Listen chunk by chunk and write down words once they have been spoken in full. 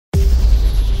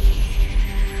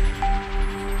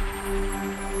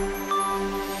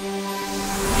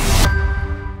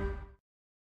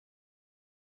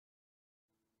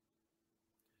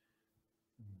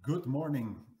Good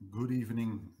morning, good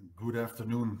evening, good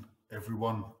afternoon,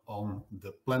 everyone on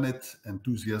the planet,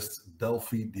 enthusiasts,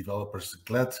 Delphi developers.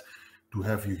 Glad to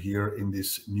have you here in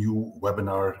this new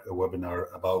webinar, a webinar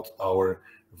about our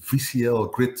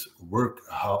VCL Grid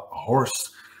workhorse,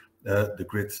 the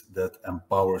grid that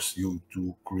empowers you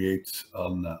to create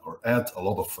or add a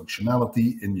lot of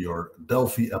functionality in your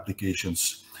Delphi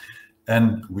applications.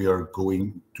 And we are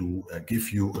going to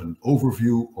give you an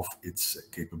overview of its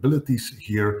capabilities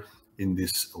here in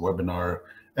this webinar.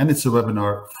 And it's a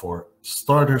webinar for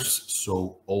starters,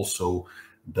 so also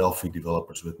Delphi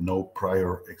developers with no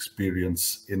prior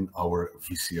experience in our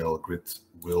VCL Grid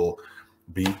will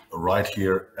be right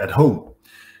here at home.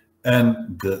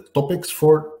 And the topics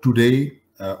for today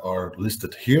are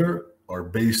listed here, are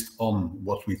based on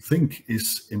what we think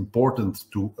is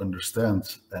important to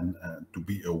understand and to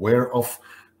be aware of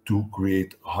to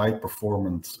create high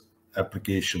performance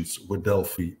applications with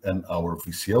Delphi and our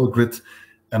VCL Grid.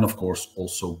 And of course,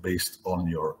 also based on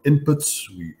your inputs.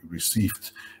 We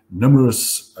received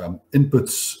numerous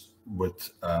inputs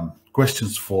with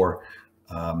questions for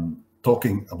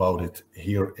talking about it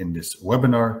here in this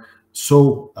webinar.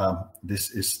 So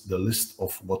this is the list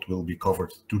of what will be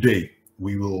covered today.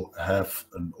 We will have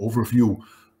an overview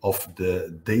of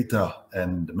the data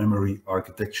and the memory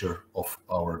architecture of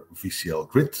our VCL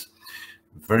Grid.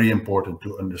 Very important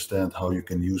to understand how you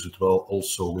can use it well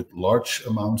also with large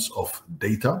amounts of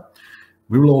data.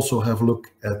 We will also have a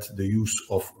look at the use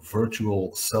of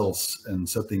virtual cells and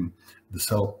setting the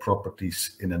cell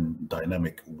properties in a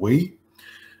dynamic way.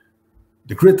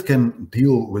 The grid can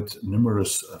deal with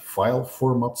numerous file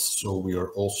formats, so we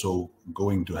are also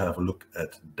going to have a look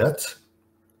at that.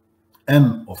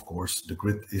 And of course, the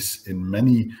grid is in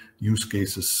many use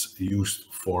cases used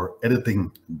for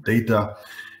editing data.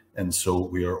 And so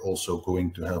we are also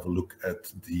going to have a look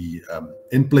at the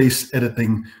in-place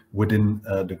editing within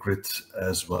the grid,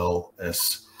 as well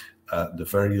as the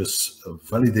various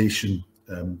validation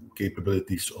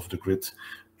capabilities of the grid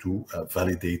to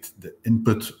validate the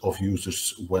input of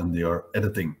users when they are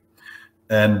editing.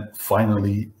 And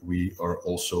finally, we are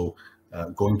also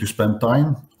going to spend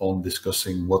time on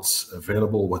discussing what's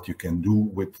available, what you can do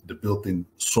with the built-in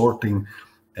sorting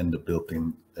and the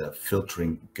built-in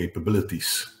filtering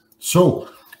capabilities. So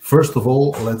first of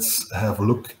all, let's have a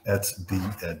look at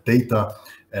the data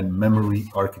and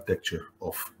memory architecture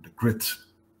of the grid.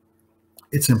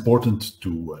 It's important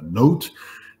to note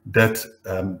that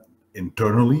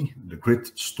internally, the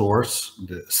grid stores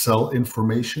the cell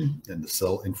information, and the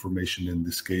cell information in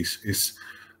this case is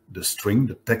the string,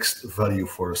 the text value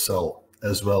for a cell,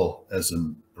 as well as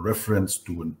a reference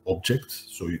to an object.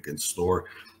 So you can store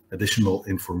additional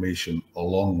information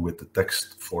along with the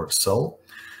text for a cell.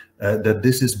 That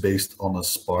this is based on a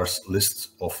sparse list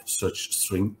of such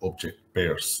string object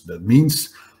pairs. That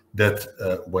means that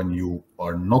when you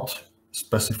are not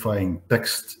specifying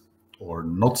text or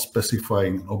not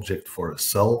specifying an object for a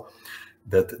cell,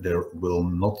 that there will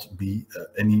not be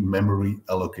any memory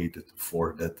allocated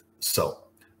for that cell.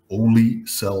 Only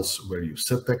cells where you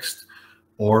set text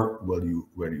or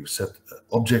where you set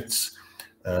objects,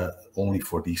 only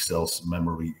for these cells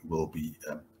memory will be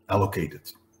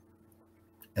allocated.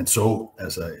 And so,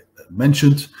 as I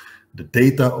mentioned, the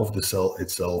data of the cell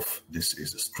itself, this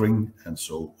is a string, and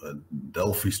so a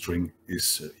Delphi string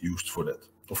is used for that.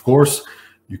 Of course,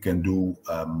 you can do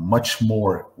much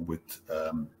more with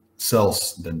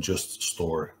cells than just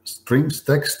store strings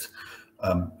text.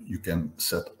 You can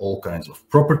set all kinds of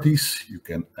properties. You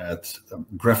can add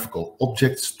graphical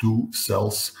objects to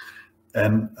cells.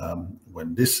 And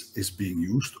when this is being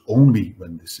used, only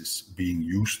when this is being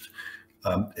used,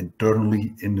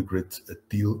 internally in the grid,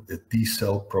 a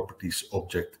T-cell properties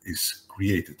object is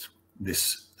created.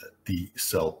 This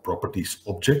T-cell properties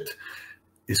object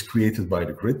is created by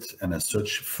the grid and as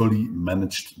such fully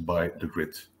managed by the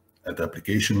grid. At the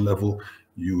application level,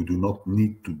 you do not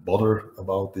need to bother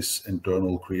about this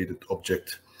internal created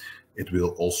object. It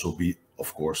will also be,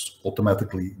 of course,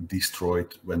 automatically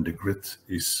destroyed when the grid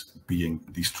is being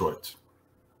destroyed.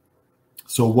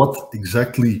 So what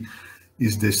exactly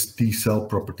is this T-cell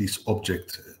properties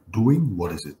object doing?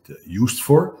 What is it used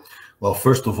for? Well,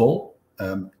 first of all,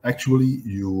 actually,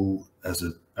 you as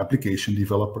an application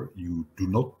developer, you do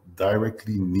not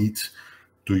directly need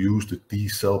to use the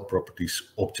T-cell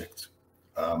properties object.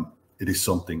 It is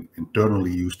something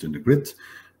internally used in the grid,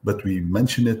 but we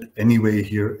mention it anyway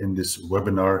here in this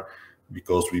webinar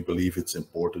because we believe it's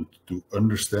important to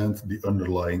understand the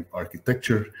underlying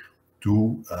architecture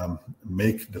to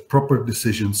make the proper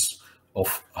decisions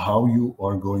of how you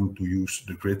are going to use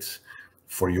the grid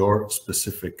for your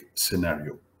specific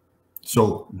scenario.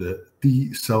 So the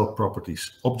T-cell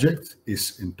properties object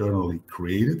is internally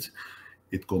created.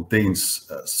 It contains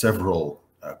several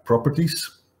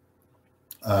properties,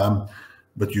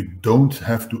 but you don't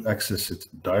have to access it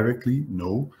directly.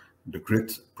 No, the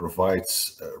grid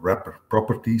provides wrapper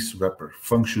properties, wrapper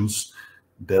functions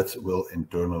that will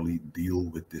internally deal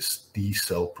with this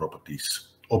T-cell properties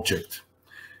object.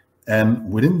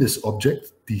 And within this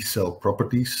object, T-cell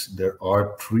properties, there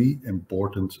are three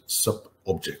important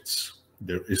sub-objects.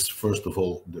 There is, first of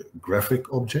all, the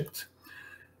graphic object,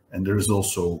 and there is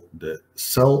also the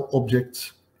cell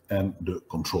object and the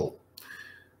control.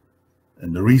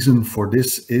 And the reason for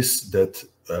this is that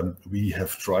we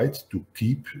have tried to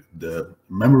keep the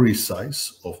memory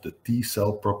size of the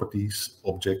T-cell properties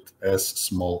object as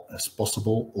small as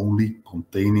possible, only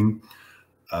containing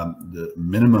the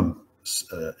minimum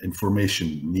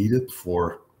information needed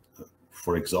for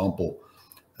example,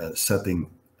 setting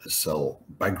a cell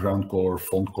background color,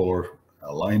 font color,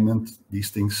 alignment, these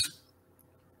things.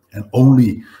 And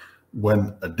only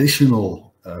when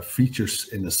additional features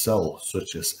in a cell,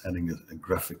 such as adding a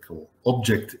graphical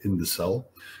object in the cell,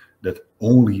 that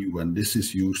only when this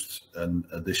is used, an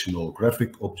additional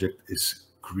graphic object is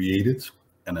created,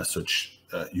 and as such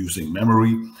using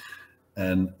memory.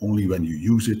 And only when you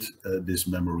use it, this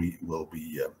memory will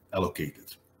be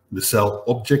allocated. The cell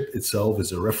object itself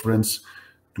is a reference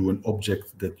to an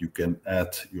object that you can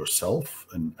add yourself,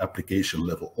 an application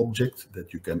level object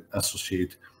that you can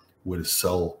associate with a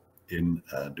cell in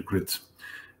the grid.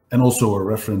 And also a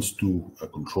reference to a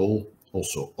control,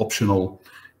 also optional,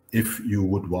 if you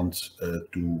would want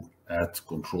to add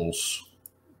controls,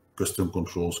 custom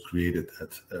controls created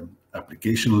at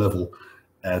application level,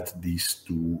 add these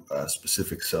to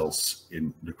specific cells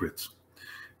in the grid.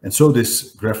 And so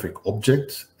this graphic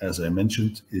object, as I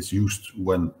mentioned, is used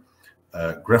when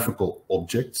graphical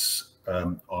objects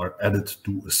are added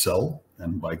to a cell.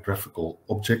 And by graphical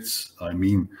objects, I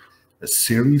mean a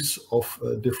series of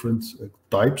different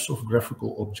types of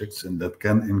graphical objects, and that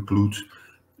can include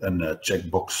a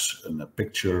checkbox, a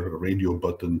picture, a radio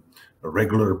button, a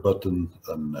regular button,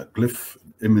 a glyph,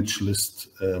 image list,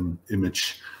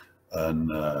 image,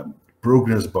 a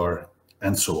progress bar,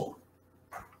 and so on.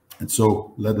 And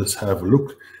so let us have a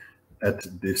look at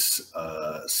this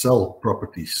cell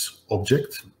properties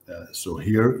object. So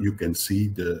here you can see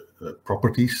the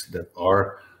properties that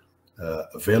are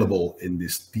available in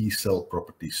this T-cell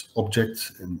properties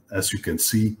object. And as you can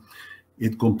see,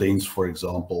 it contains, for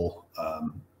example,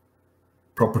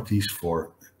 properties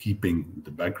for keeping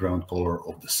the background color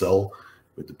of the cell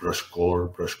with the brush color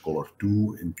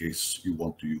 2, in case you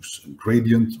want to use a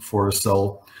gradient for a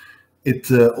cell.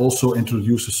 It also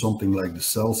introduces something like the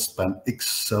cell span X,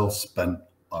 cell span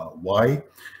Y,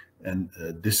 and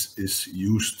this is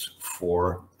used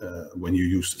for when you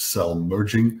use cell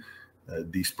merging.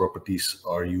 These properties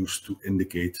are used to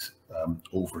indicate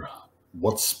over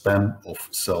what span of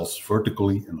cells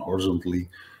vertically and horizontally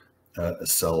a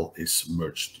cell is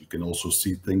merged. You can also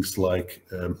see things like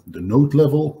the node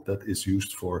level that is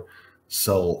used for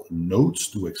cell nodes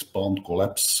to expand,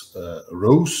 collapse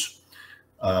rows.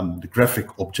 The graphic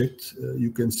object,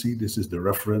 you can see this is the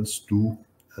reference to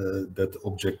that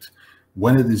object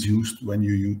when it is used, when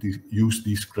you use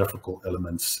these graphical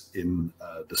elements in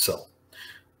the cell.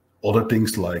 Other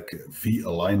things like V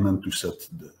alignment to set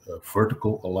the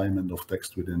vertical alignment of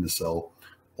text within the cell,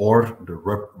 or the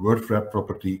word wrap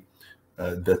property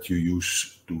that you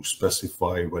use to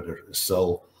specify whether a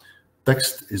cell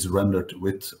text is rendered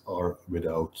with or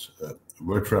without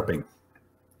word wrapping.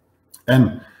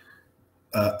 And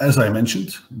as I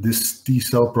mentioned, this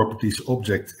T-cell properties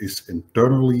object is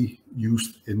internally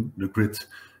used in the grid.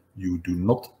 You do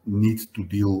not need to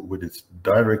deal with it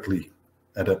directly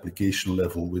at application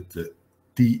level with the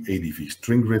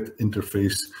TAdvStringGrid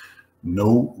interface.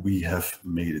 No, we have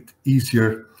made it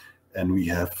easier, and we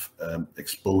have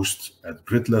exposed at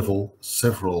grid level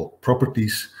several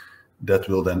properties that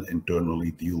will then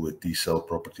internally deal with T-cell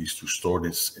properties to store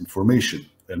this information.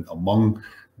 And among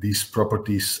these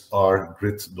properties are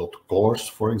grid.colors,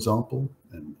 for example,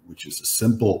 and which is a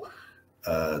simple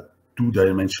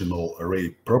two-dimensional array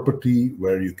property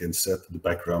where you can set the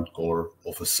background color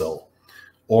of a cell,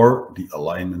 or the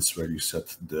alignments where you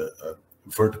set the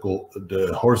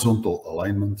horizontal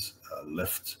alignment,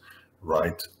 left,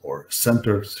 right, or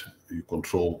centered. You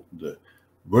control the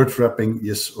word wrapping,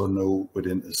 yes or no,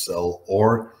 within a cell,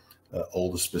 or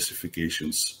all the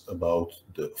specifications about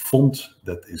the font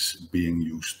that is being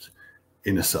used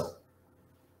in a cell.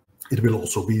 It will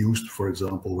also be used, for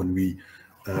example, when we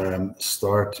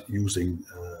start using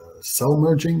cell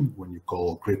merging, when you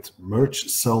call grid merge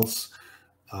cells.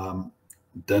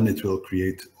 Then it will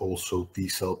create also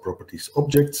T-cell properties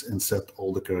objects and set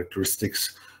all the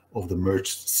characteristics of the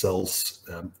merged cells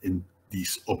in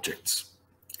these objects.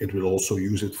 It will also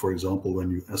use it, for example,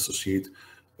 when you associate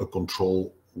a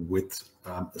control with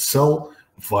a cell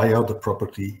via the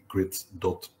property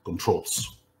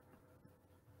grid.controls.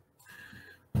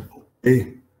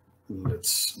 Okay,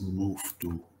 let's move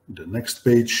to the next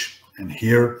page. And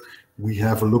here we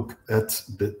have a look at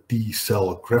the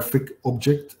T-cell graphic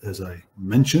object. As I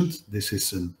mentioned, this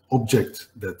is an object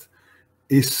that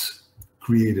is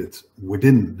created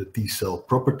within the T-cell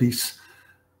properties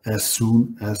as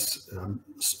soon as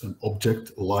an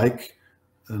object like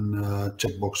a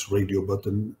checkbox, radio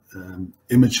button,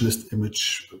 image list,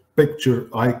 image, picture,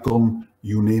 icon,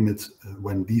 you name it,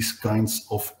 when these kinds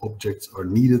of objects are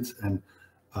needed and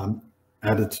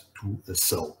added to a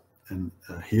cell. And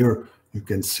here you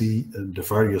can see the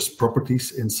various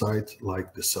properties inside,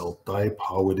 like the cell type,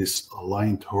 how it is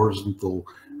aligned horizontal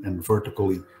and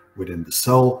vertically within the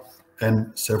cell,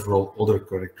 and several other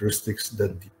characteristics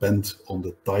that depend on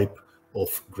the type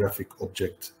of graphic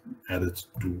object added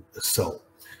to a cell.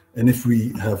 And if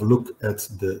we have a look at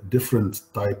the different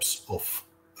types of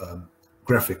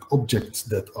graphic objects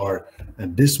that are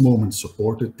at this moment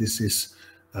supported, this is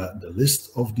the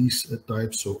list of these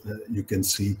types. So you can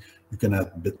see you can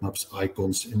add bitmaps,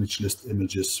 icons, image list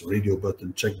images, radio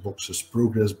button, checkboxes,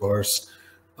 progress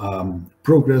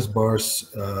bars,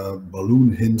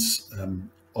 balloon hints,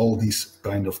 all these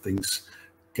kind of things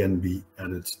can be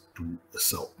added to a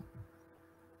cell.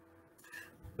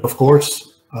 Of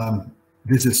course,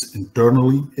 this is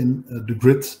internally in the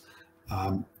grid,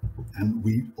 and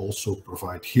we also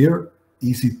provide here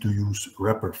easy to use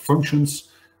wrapper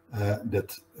functions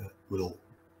that will,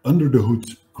 under the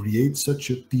hood, create such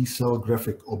a T-cell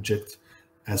graphic object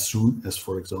as soon as,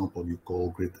 for example, you call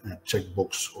grid add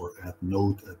checkbox or add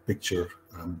node, add picture,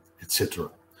 etc.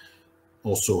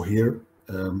 Also here,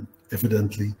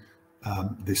 evidently,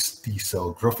 this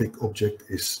T-cell graphic object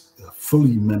is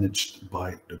fully managed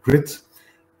by the grid,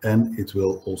 and it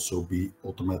will also be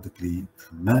automatically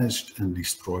managed and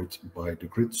destroyed by the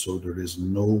grid. So there is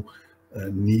no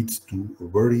need to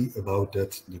worry about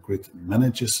that. The grid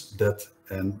manages that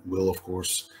and will, of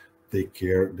course, take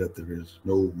care that there is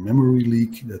no memory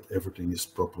leak, that everything is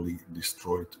properly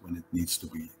destroyed when it needs to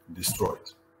be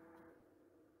destroyed.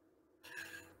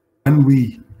 When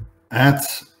we add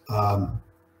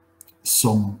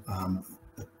some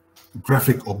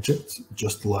graphic object,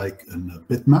 just like a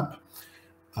bitmap,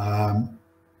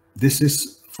 this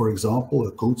is, for example,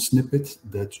 a code snippet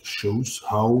that shows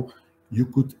how you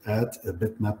could add a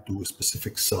bitmap to a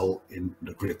specific cell in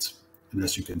the grid. And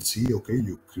as you can see, okay,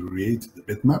 you create the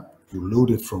bitmap, you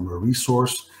load it from a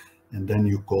resource, and then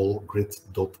you call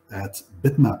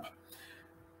grid.addBitmap.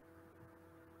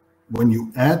 When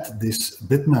you add this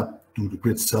bitmap to the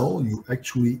grid cell, you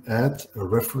actually add a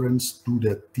reference to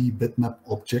that tBitmap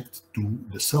object to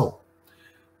the cell.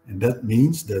 And that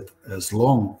means that as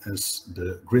long as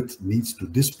the grid needs to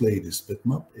display this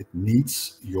bitmap, it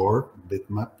needs your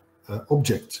bitmap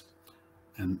object.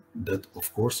 And that,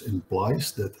 of course,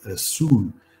 implies that as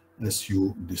soon as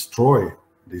you destroy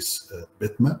this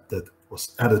bitmap that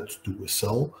was added to a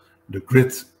cell, the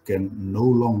grid can no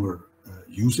longer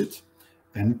use it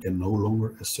and can no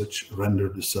longer, as such, render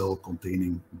the cell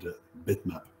containing the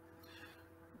bitmap.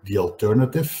 The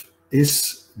alternative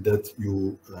is that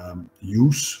you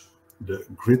use the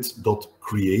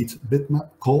grid.createBitmap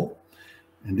call,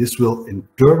 and this will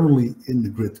internally in the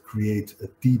grid create a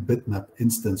tBitmap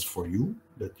instance for you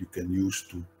that you can use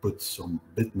to put some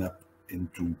bitmap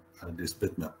into this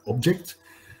bitmap object.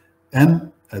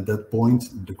 And at that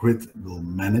point, the grid will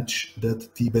manage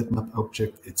that tBitmap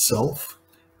object itself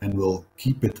and will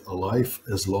keep it alive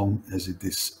as long as it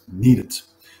is needed.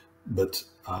 But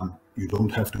you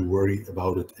don't have to worry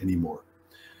about it anymore.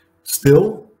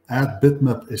 Still,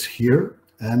 addBitmap is here,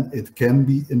 and it can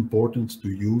be important to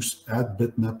use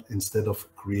addBitmap instead of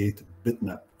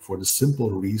createBitmap for the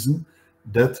simple reason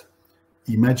that,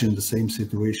 imagine the same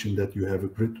situation that you have a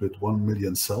grid with 1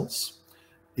 million cells.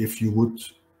 If you would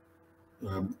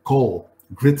call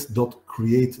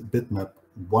grid.createBitmap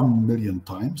 1 million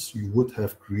times, you would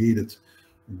have created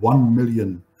 1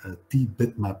 million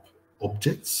tBitmap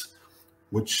objects,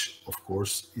 which of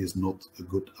course is not a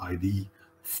good idea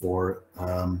for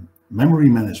memory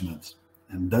management.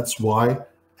 And that's why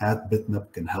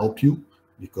addBitmap can help you,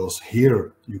 because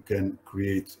here you can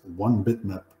create one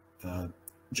bitmap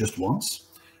just once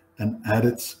and add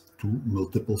it to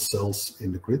multiple cells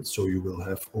in the grid. So you will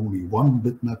have only one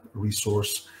bitmap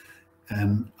resource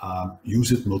and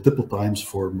use it multiple times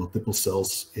for multiple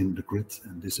cells in the grid.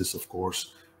 And this is, of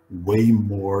course, way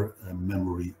more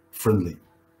memory friendly.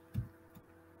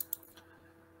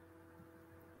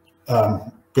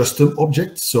 Custom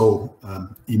objects. So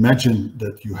imagine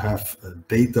that you have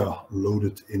data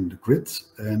loaded in the grid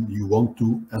and you want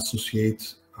to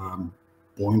associate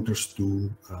pointers to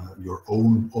your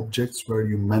own objects where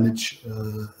you manage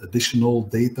additional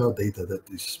data that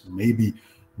is maybe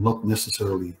not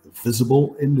necessarily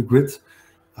visible in the grid.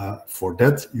 For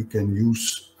that, you can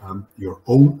use your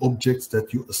own objects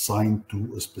that you assign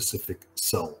to a specific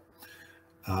cell.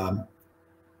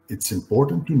 It's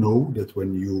important to know that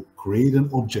when you create an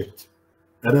object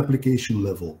at application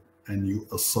level and you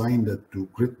assign that to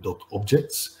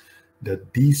grid.objects,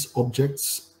 that these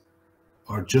objects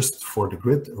are just for the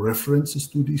grid references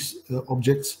to these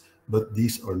objects, but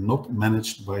these are not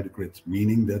managed by the grid,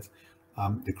 meaning that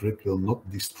the grid will not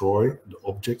destroy the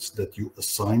objects that you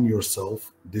assign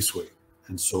yourself this way.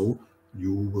 And so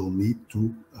you will need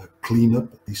to clean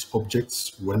up these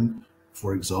objects when,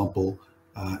 for example,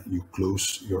 you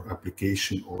close your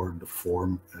application or the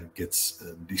form gets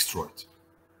destroyed.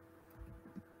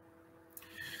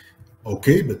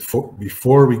 Okay, but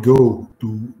before we go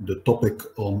to the topic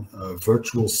on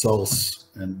virtual cells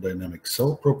and dynamic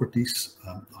cell properties,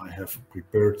 I have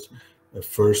prepared a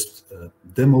first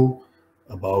demo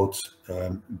about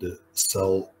the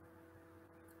cell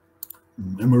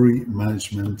memory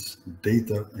management,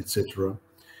 data, etc.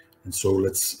 And so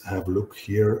let's have a look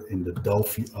here in the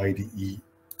Delphi IDE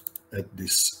at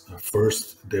this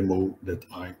first demo that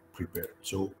I prepared.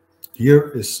 So here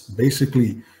is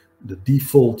basically the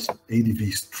default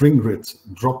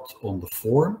TAdvStringGrid dropped on the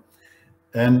form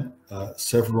and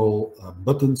several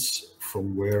buttons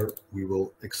from where we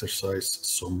will exercise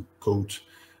some code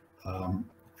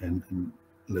and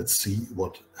let's see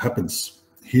what happens.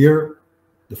 Here,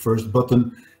 the first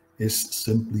button is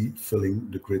simply filling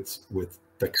the grid with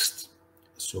text.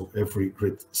 So every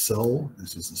grid cell,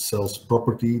 this is the cell's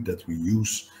property that we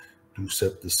use to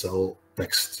set the cell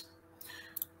text.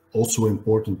 Also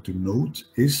important to note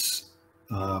is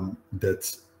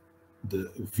that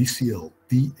the VCL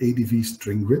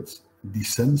TAdvStringGrid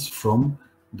descends from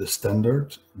the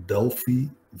standard Delphi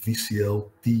VCL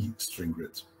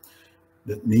TAdvStringGrid.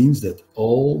 That means that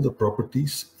all the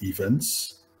properties,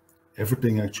 events,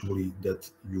 everything actually that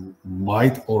you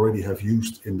might already have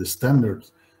used in the standard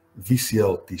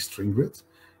VCL TAdvStringGrid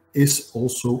is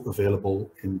also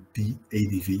available in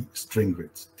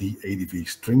TAdvStringGrid.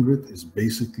 TAdvStringGrid is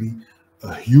basically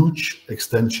a huge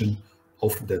extension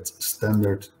of that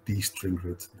standard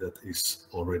TAdvStringGrid that is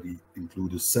already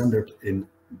included standard in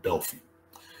Delphi.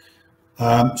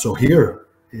 So here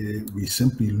we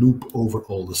simply loop over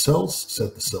all the cells,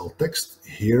 set the cell text.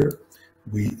 Here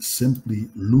we simply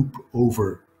loop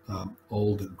over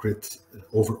all the grid,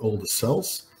 over all the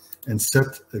cells and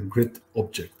set a grid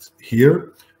object.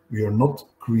 Here we are not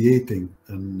creating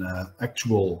an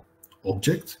actual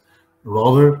object,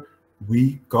 rather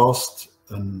we cast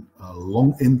a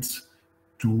long int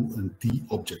to an T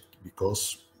object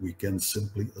because we can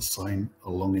simply assign a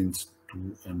long int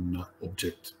to an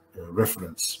object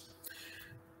reference.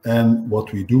 And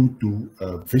what we do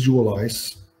to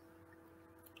visualize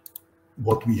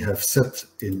what we have set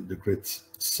in the grid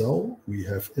cell, we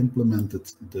have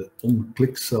implemented the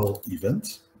onClick cell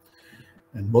event.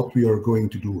 And what we are going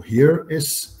to do here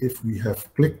is if we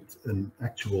have clicked an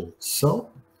actual cell,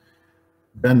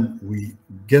 then we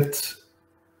get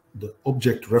the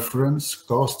object reference,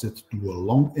 cast it to a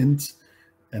long int,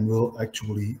 and will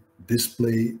actually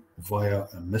display via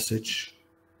a message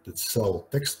the cell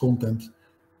text content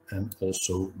and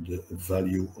also the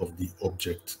value of the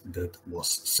object that was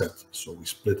set. So we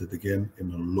split it again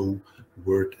in a low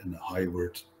word and a high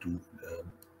word to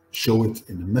show it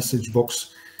in the message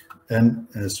box. And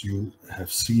as you have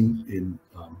seen in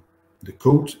the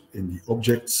code, in the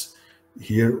objects,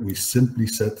 here we simply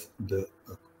set the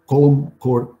column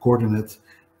coordinate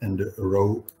and the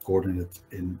row coordinate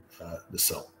in the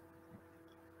cell.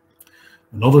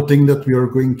 Another thing that we are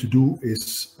going to do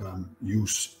is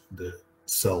use the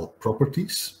cell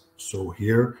properties. So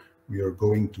here we are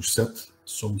going to set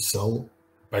some cell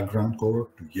background color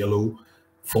to yellow,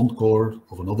 font color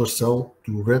of another cell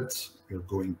to red. We are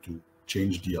going to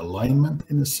change the alignment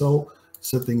in a cell,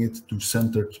 setting it to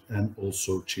centered, and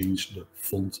also change the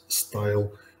font style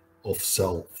of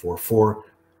cell 44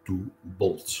 to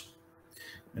bold.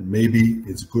 And maybe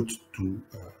it's good to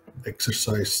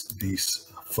exercise these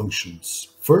functions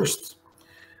first.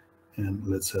 And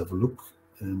let's have a look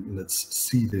and let's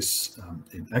see this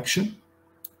in action.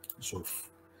 So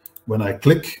when I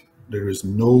click, there is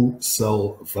no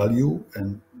cell value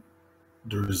and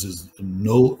there is a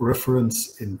null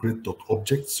reference in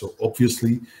grid.object. So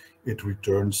obviously it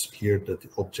returns here that the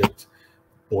object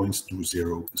points to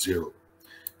 0, 0.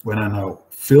 When I now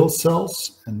fill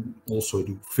cells and also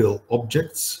do fill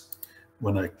objects,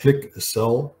 when I click a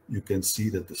cell, you can see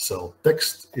that the cell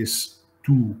text is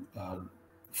 2,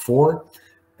 4,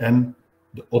 and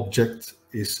the object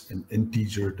is an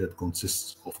integer that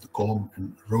consists of the column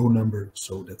and row number,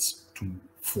 so that's 2,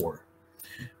 4.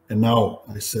 And now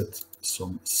I set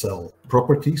some cell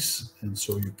properties, and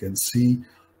so you can see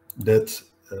that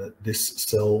this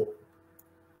cell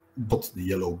got the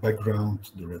yellow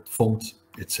background, the red font,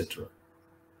 etc.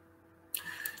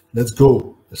 Let's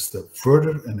go a step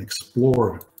further and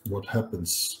explore what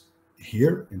happens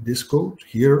here in this code.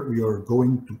 Here we are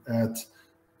going to add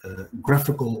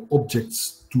graphical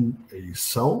objects to a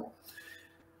cell.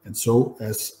 And so,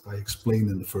 as I explained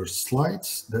in the first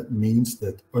slides, that means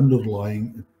that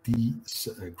underlying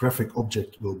a graphic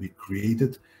object will be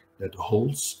created that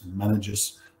holds and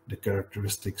manages the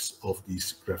characteristics of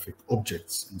these graphic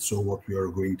objects. And so what we are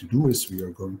going to do is we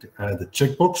are going to add a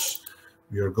checkbox.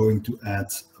 We are going to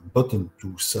add a button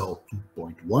to cell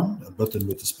 2.1, a button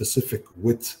with a specific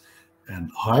width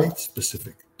and height,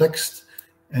 specific text,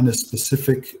 and a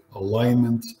specific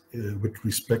alignment with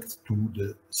respect to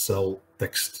the cell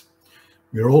text.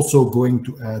 We are also going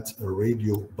to add a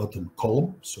radio button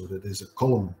column. So that is a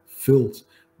column filled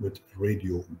with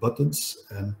radio buttons,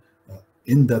 and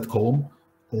in that column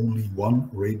only one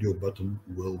radio button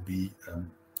will be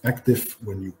active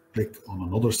when you click on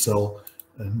another cell,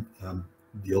 and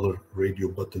the other radio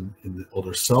button in the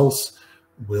other cells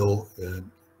will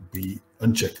be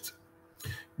unchecked.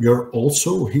 We are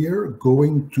also here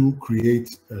going to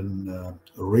create a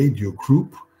radio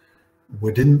group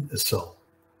within a cell.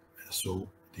 So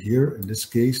here in this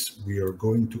case we are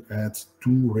going to add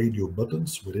 2 radio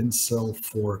buttons within cell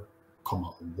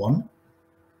 4,1,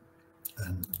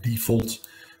 and default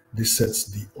this sets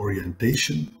the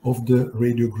orientation of the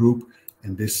radio group,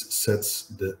 and this sets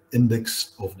the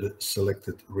index of the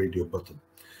selected radio button.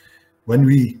 When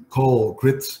we call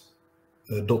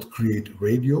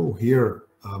grid.createRadio, here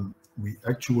we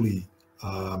actually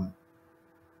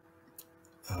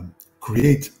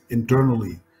create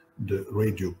internally the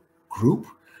radio group,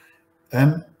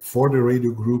 and for the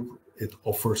radio group it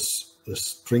offers a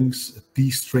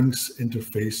T-strings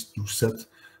interface to set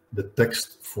the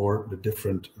text for the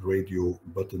different radio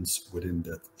buttons within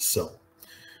that cell.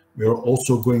 We are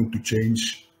also going to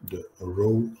change the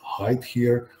row height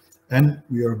here, and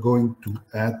we are going to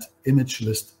add image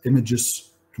list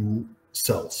images to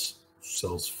cells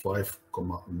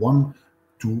 5,1,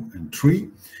 2, and 3.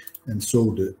 And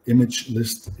so the image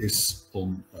list is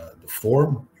on the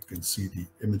form. You can see the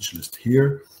image list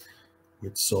here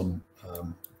with some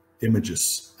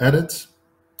images added.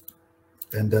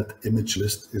 And that image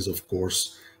list is, of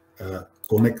course,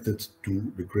 connected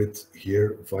to the grid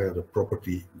here via the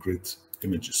property grid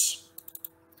images.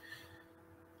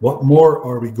 What more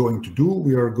are we going to do?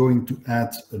 We are going to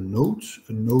add a node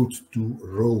to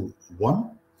row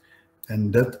 1,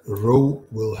 and that row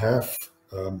will have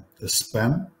a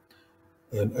span.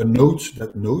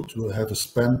 That node will have a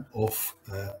span of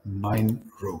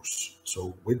 9 rows.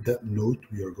 So with that node,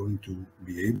 we are going to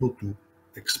be able to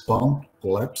expand,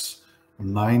 collapse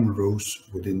 9 rows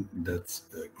within that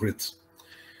grid.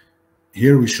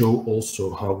 Here we show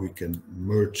also how we can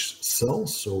merge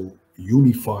cells, so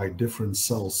unify different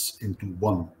cells into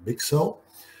one big cell.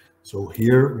 So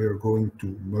here we are going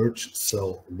to merge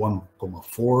cell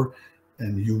 1,4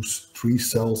 and use 3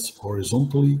 cells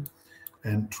horizontally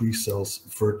and 3 cells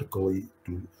vertically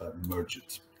to merge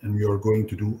it. And we are going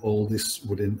to do all this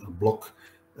within a block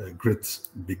grid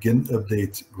begin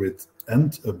update, grid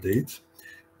end update.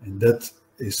 And that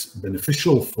is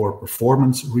beneficial for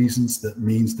performance reasons. That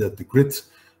means that the grid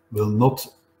will not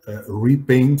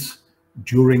repaint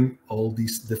during all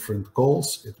these different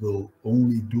calls. It will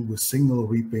only do a single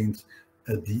repaint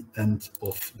at the end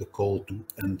of the call to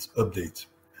end update.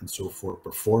 And so for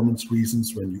performance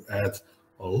reasons, when you add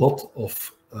a lot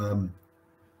of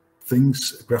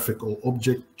things, graphical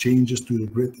object changes to the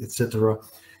grid, etc.,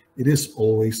 it is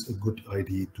always a good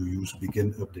idea to use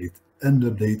begin update, end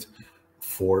update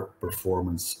for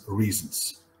performance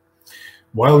reasons.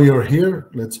 While we are here,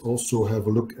 let's also have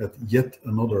a look at yet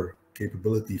another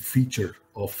capability feature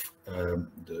of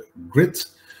the grid,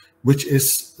 which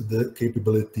is the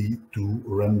capability to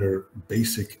render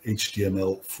basic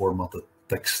HTML formatted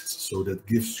text. So that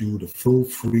gives you the full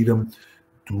freedom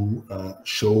to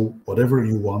show whatever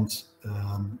you want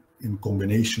in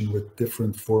combination with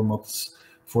different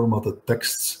formatted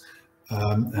texts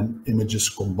and images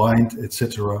combined,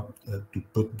 etc., to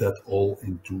put that all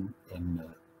into a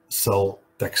cell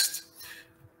text,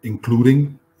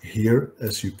 including here,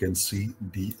 as you can see,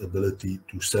 the ability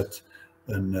to set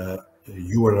a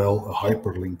URL, a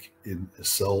hyperlink in a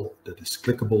cell that is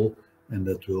clickable, and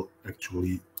that will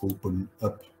actually open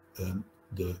up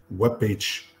the web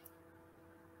page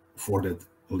for that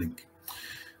link.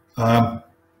 Yeah,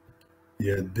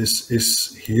 this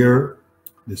is here.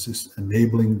 This is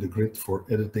enabling the grid for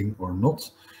editing or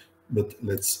not, but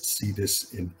let's see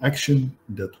this in action.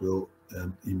 That will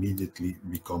immediately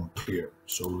become clear.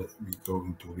 So we're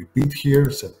going to repeat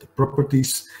here, set the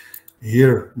properties.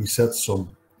 Here we set some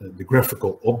the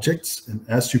graphical objects, and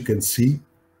as you can see,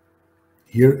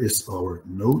 here is our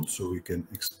node, so we can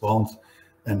expand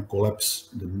and collapse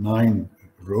the 9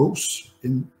 rows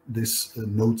in this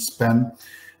node span.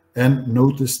 And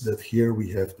notice that here we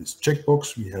have this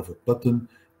checkbox, we have a button,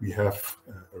 we have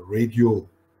a radio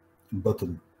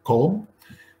button column,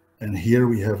 and here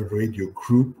we have a radio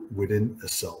group within a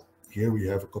cell. Here we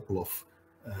have a couple of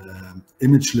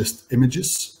image list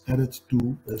images added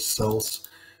to cells,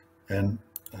 and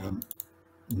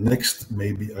next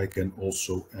maybe I can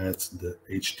also add the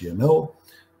HTML,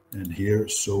 and here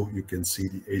so you can see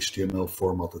the HTML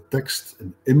formatted text,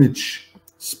 an image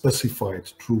specified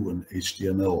through an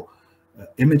HTML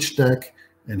image tag,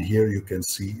 and here you can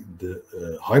see the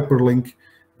hyperlink,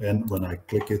 and when I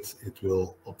click it, it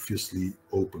will obviously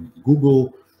open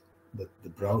Google, but the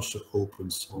browser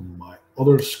opens on my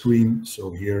other screen.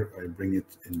 So here I bring it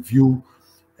in view,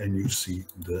 and you see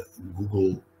the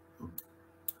Google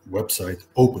website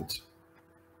opened.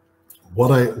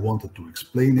 What I wanted to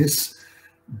explain is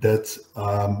that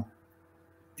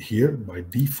here by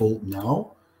default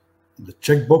now, the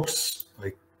checkbox,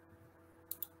 I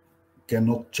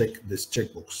cannot check this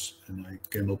checkbox, and I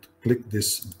cannot click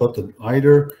this button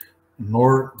either,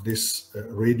 nor this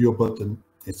radio button,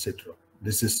 etc.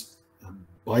 This is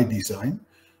by design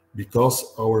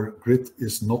because our grid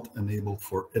is not enabled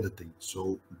for editing.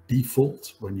 So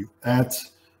default, when you add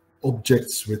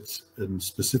objects with a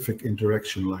specific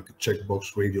interaction like a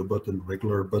checkbox, radio button,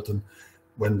 regular button,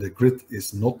 when the grid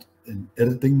is not in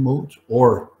editing mode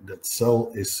or that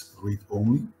cell is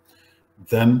read-only,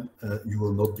 then you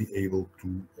will not be able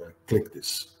to click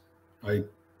this. I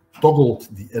toggled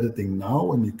the editing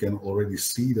now, and you can already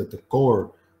see that the color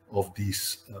of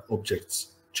these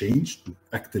objects changed to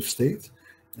active state.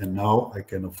 And now I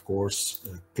can, of course,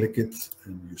 click it,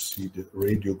 and you see the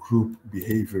radio group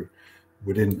behavior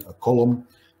within a column.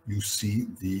 You see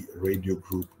the radio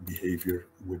group behavior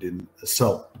within a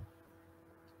cell.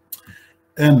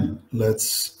 And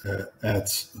let's add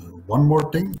one more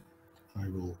thing. I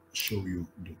will show you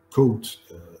the code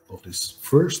of this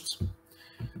first.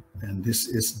 And this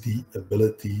is the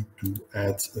ability to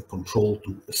add a control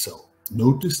to a cell.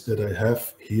 Notice that I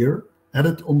have here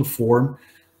added on the form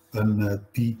a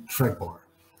T trackbar.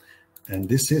 And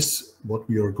this is what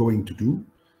we are going to do.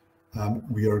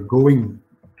 We are going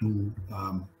to,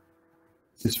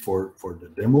 this is for the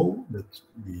demo, that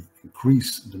we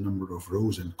increase the number of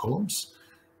rows and columns,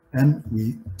 and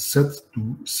we set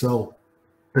to cell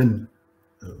 10,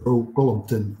 column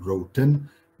 10, row 10,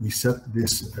 we set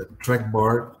this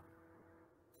trackbar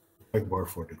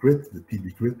for the grid, the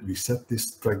TB grid, we set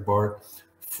this trackbar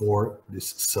for this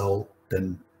cell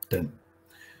 1010.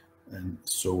 And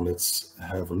so let's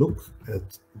have a look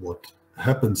at what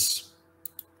happens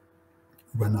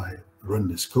when I run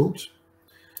this code.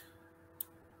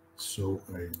 So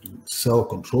I do cell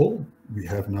control. We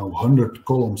have now 100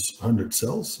 columns, 100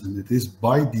 cells, and it is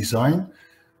by design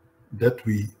that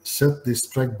we set this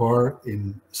trackbar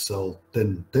in cell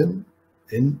 1010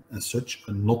 in as such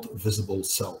a not visible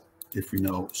cell. If we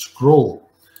now scroll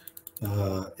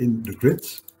in the grid,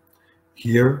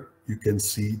 here you can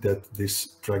see that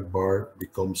this trackbar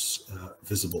becomes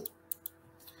visible.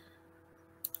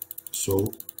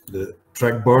 So the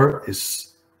trackbar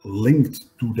is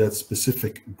linked to that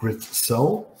specific grid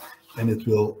cell, and it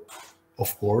will,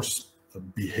 of course,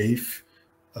 behave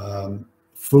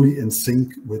fully in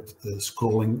sync with the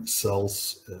scrolling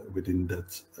cells within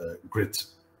that grid.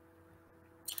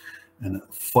 And a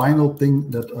final thing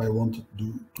that I wanted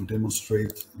to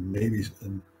demonstrate, maybe a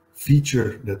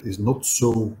feature that is not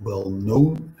so well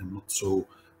known and not so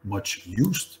much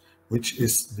used, which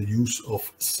is the use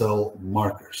of cell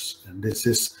markers. And this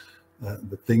is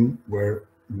the thing where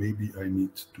maybe I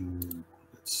need to,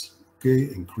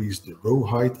 increase the row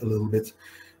height a little bit.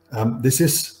 This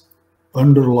is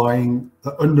underlining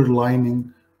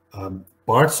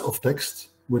parts of text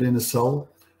within a cell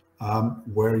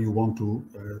where you want to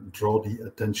draw the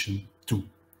attention to.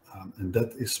 And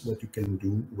that is what you can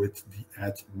do with the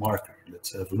add marker.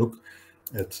 Let's have a look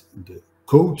at the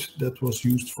code that was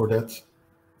used for that.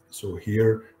 So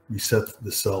here we set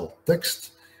the cell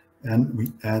text, and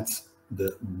we add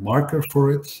the marker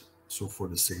for it, so for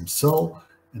the same cell,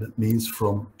 and it means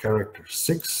from character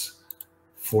 6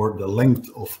 for the length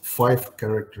of 5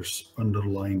 characters,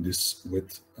 underline this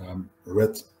with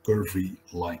red curvy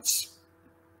lines.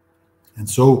 And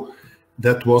so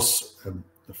that was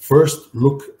the first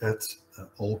look at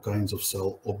all kinds of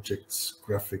cell objects,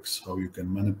 graphics, how you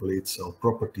can manipulate cell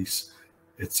properties,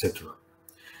 etc.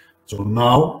 So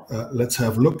now let's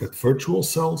have a look at virtual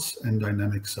cells and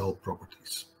dynamic cell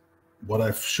properties. What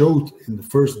I've showed in the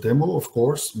first demo, of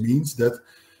course, means that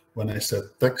when I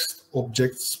set text,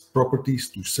 objects, properties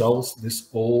to cells, this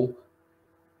all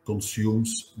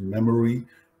consumes memory,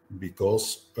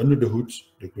 because under the hood,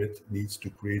 the grid needs to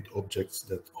create objects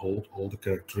that hold all the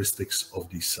characteristics of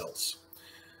these cells.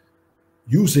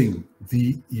 Using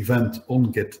the event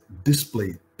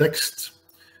onGetDisplayText,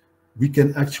 we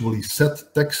can actually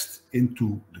set text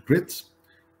into the grid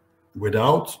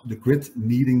without the grid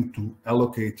needing to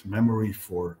allocate memory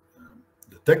for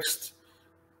the text.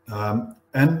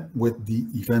 And with the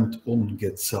event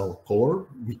onGetCellColor,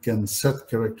 we can set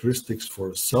characteristics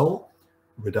for a cell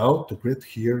without the grid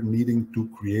here needing to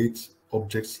create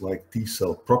objects like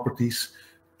T-cell properties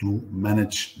to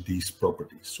manage these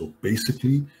properties. So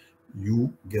basically,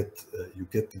 you get the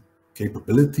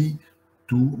capability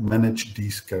to manage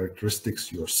these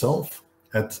characteristics yourself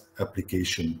at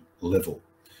application level.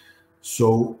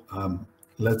 So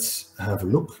let's have a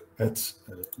look at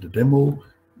the demo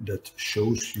that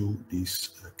shows you these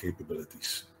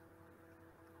capabilities.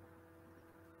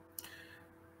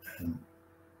 And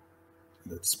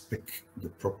let's pick the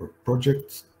proper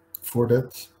project for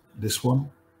that, this one.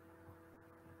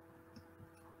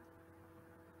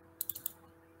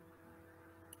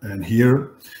 And here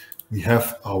we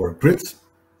have our grid,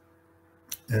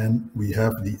 and we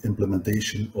have the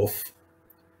implementation of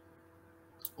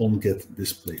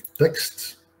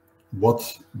onGetDisplayText.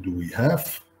 What do we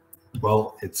have?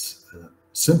 Well, it's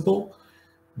simple.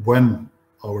 When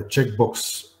our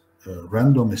checkbox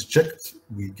random is checked,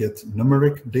 we get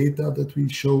numeric data that we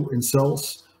show in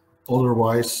cells.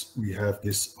 Otherwise, we have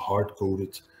this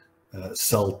hard-coded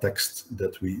cell text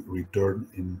that we return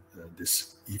in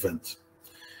this event.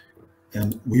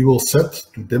 And we will set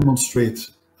to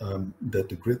demonstrate that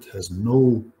the grid has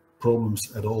no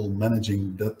problems at all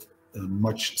managing that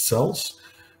much cells.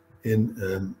 We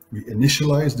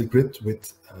initialize the grid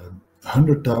with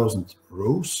 100,000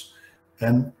 rows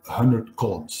and 100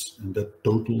 columns, and that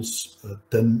totals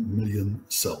 10 million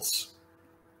cells.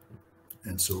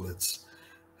 And so let's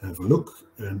have a look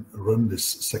and run this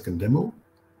second demo.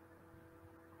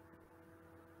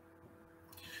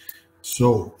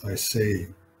 So I say,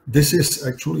 this is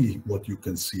actually what you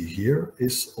can see here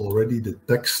is already the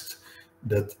text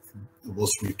that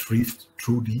was retrieved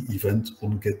through the event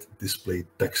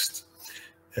onGetDisplayText.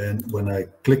 And when I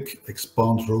click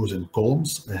expand rows and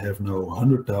columns, I have now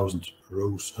 100,000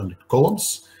 rows, 100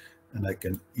 columns, and I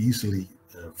can easily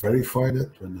verify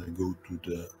that when I go to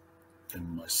the,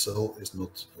 and my cell is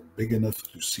not big enough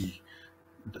to see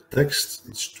the text,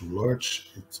 it's too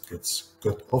large, it gets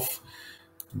cut off.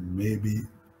 Maybe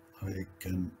I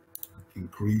can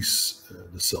increase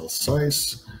the cell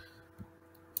size.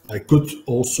 I could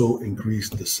also increase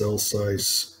the cell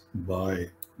size by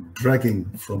dragging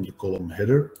from the column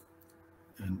header.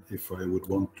 And if I would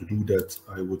want to do that,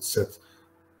 I would set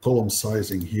column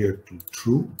sizing here to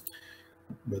true,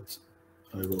 but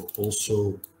I will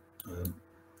also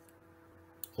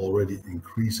already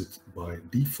increase it by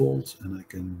default, and I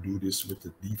can do this with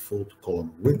the default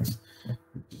column width,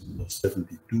 which is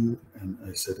 72, and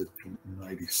I set it to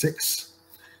 96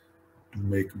 to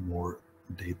make more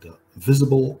data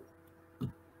visible.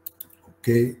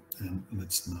 Okay, and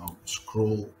let's now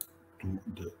scroll to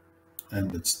the,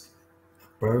 and it's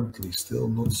apparently still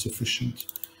not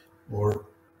sufficient, or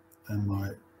am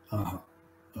I,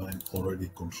 I'm already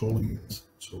controlling it,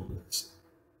 so let's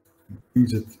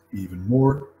increase it even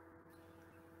more.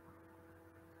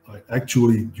 I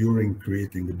actually, during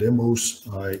creating the demos,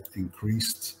 I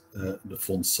increased the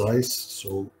font size,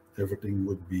 so everything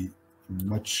would be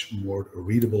much more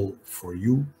readable for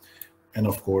you. And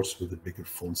of course, with a bigger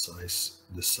font size,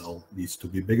 the cell needs to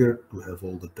be bigger to have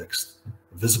all the text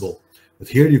visible. But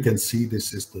here you can see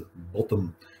this is the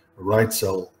bottom right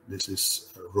cell. This is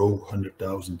row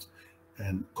 100,000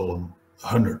 and column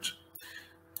 100.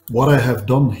 What I have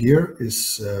done here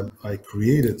is I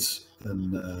created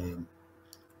a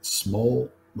small,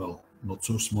 well, not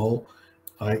so small,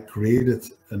 I created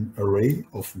an array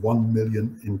of 1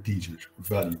 million integer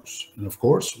values. And of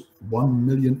course, 1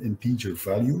 million integer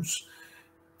values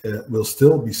will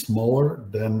still be smaller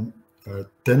than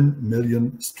 10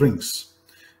 million strings.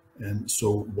 And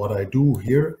so what I do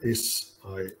here is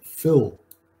I fill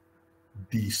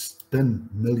these 10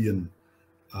 million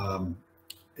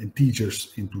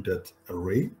integers into that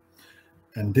array.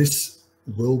 And this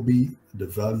will be the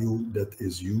value that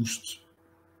is used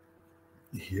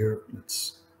here.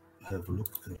 Let's have a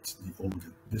look at the on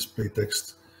display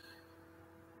text.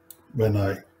 When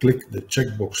I click the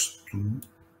checkbox to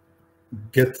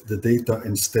get the data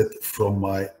instead from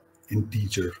my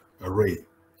integer array.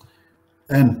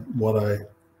 And what I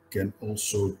can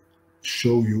also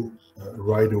show you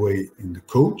right away in the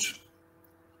code,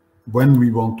 when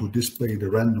we want to display the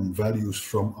random values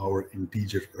from our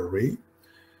integer array,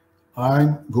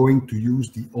 I'm going to use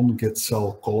the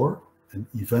onGetCellCaller, an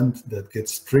event that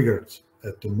gets triggered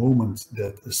at the moment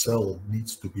that a cell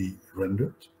needs to be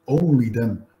rendered. Only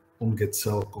then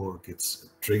onGetCellCaller gets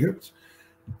triggered.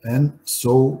 And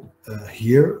so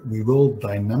here we will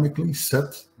dynamically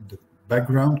set the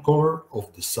background color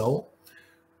of the cell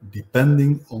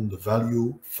depending on the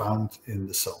value found in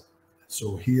the cell.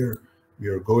 So here we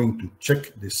are going to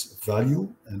check this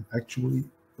value, and actually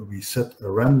we set a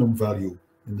random value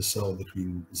in the cell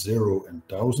between 0 and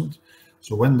 1000.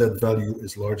 So when that value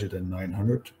is larger than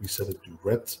 900, we set it to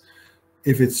red.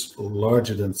 If it's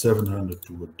larger than 700,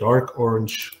 to a dark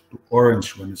orange, to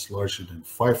orange when it's larger than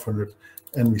 500,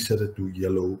 and we set it to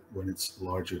yellow when it's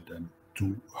larger than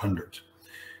 200.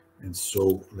 And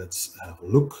so let's have a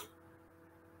look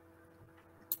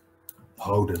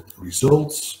how that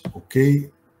results. Okay,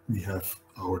 we have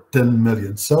our 10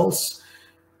 million cells.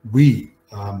 We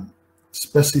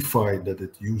specify that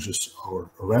it uses our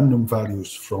random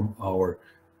values from our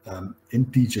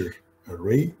integer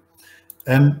array.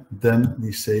 And then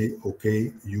we say,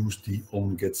 okay, use the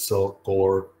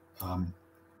onGetCellCaller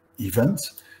event.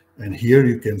 And here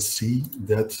you can see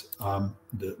that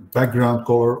the background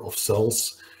color of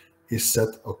cells is set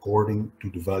according to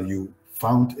the value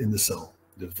found in the cell.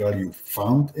 The value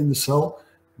found in the cell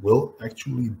will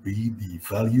actually be the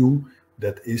value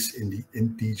that is in the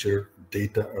integer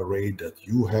data array that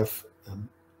you have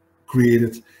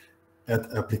created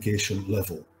at application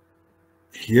level.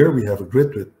 Here we have a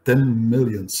grid with 10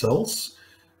 million cells,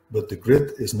 but the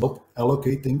grid is not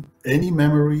allocating any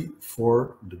memory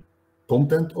for the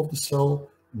content of the cell,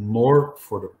 nor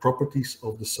for the properties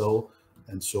of the cell.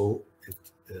 And so it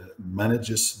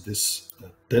manages this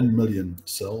 10 million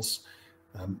cells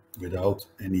without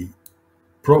any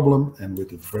problem and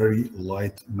with a very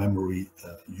light memory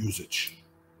usage.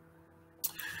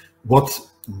 What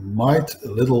might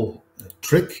a little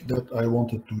trick that I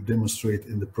wanted to demonstrate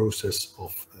in the process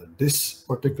of this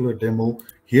particular demo,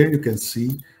 here you can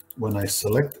see when I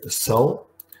select a cell,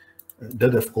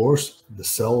 that of course the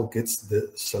cell gets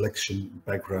the selection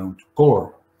background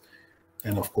color.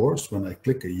 And of course, when I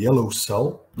click a yellow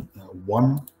cell,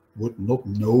 one would not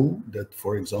know that,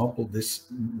 for example, this,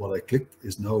 what I clicked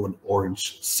is now an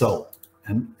orange cell.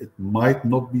 And it might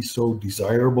not be so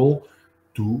desirable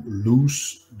to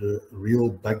lose the real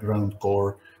background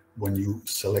color when you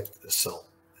select a cell.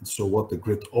 And so what the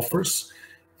grid offers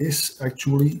is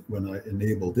actually, when I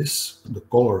enable this, the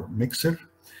color mixer,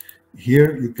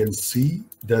 here you can see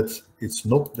that it's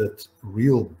not that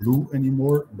real blue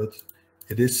anymore, but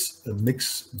it is a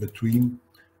mix between,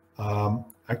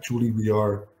 actually we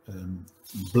are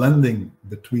blending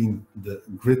between the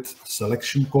grid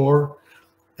selection color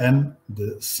and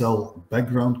the cell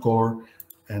background color.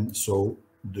 And so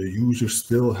the user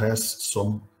still has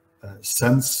some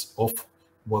sense of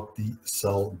what the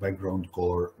cell background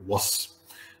color was.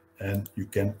 And you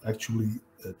can actually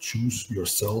choose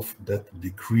yourself that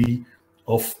degree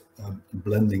of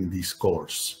blending these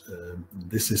colors.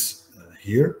 This is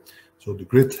here. So the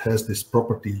grid has this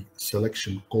property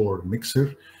selection color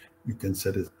mixer. You can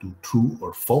set it to true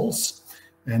or false.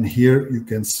 And here you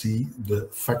can see the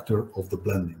factor of the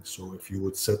blending. So if you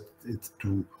would set it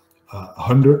to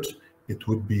 100, it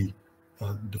would be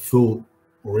the full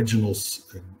original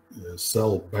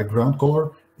cell background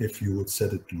color. If you would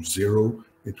set it to 0,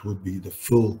 it would be the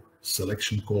full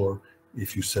selection color.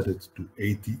 If you set it to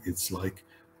 80, it's like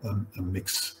a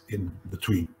mix in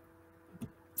between.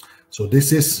 So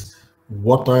this is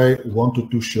what I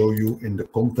wanted to show you in the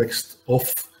context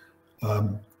of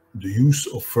the use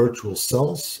of virtual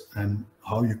cells and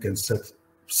how you can set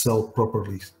cell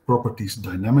properties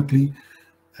dynamically.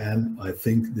 And I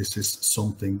think this is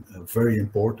something very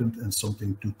important and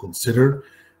something to consider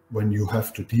when you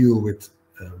have to deal with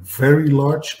very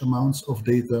large amounts of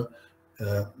data,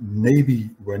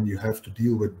 maybe when you have to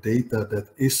deal with data that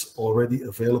is already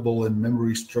available in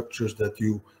memory structures that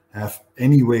you have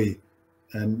anyway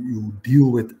and you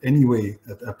deal with anyway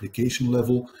at application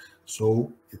level.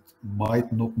 So it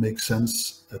might not make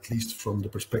sense, at least from the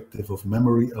perspective of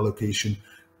memory allocation,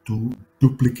 to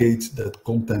duplicate that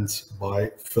content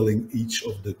by filling each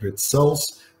of the grid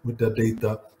cells with that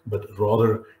data, but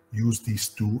rather use these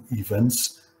two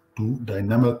events to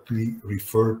dynamically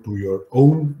refer to your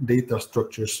own data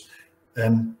structures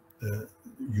and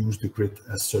use the grid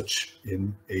as such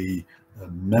in a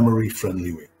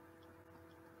memory-friendly way.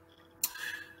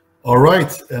 All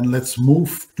right, and let's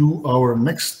move to our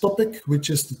next topic,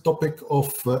 which is the topic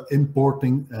of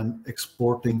importing and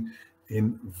exporting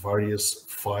in various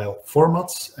file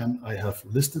formats. And I have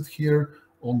listed here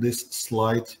on this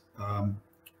slide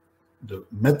the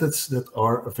methods that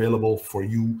are available for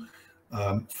you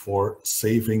for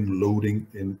saving, loading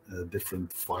in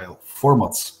different file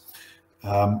formats.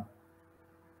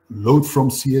 Load from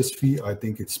CSV, I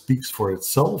think it speaks for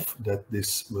itself that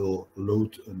this will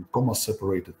load a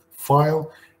comma-separated file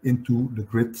into the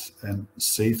grid, and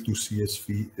save to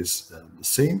CSV is the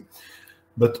same.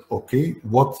 But okay,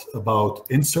 what about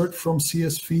insert from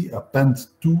CSV, append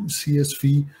to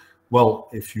CSV? Well,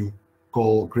 if you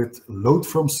call grid load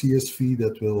from CSV,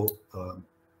 that will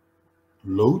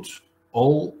load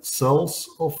all cells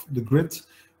of the grid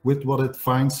with what it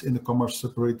finds in the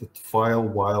comma-separated file,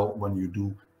 while when you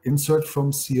do insert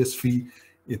from CSV,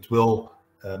 it will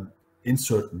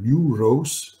insert new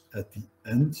rows at the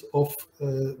end of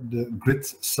the grid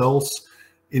cells,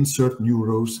 insert new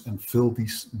rows, and fill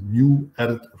these new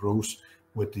added rows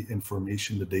with the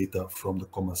information, the data from the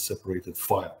comma-separated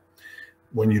file.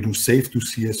 When you do save to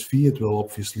CSV, it will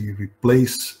obviously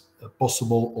replace a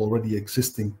possible already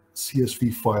existing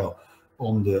CSV file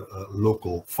on the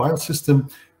local file system.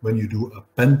 When you do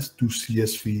append to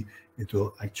CSV, it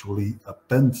will actually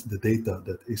append the data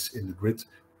that is in the grid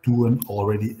to an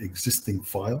already existing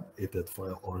file. If that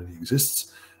file already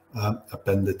exists,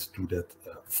 append it to that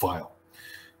file.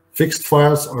 Fixed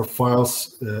files are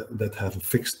files that have a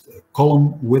fixed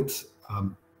column width.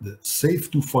 The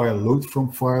save to file, load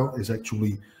from file is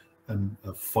actually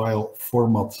a file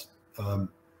format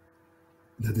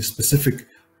that is specific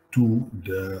to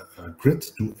the grid,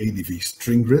 to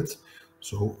TAdvStringGrid.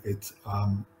 So it's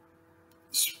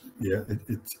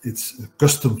a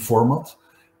custom format,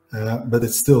 but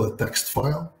it's still a text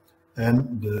file,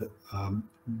 and the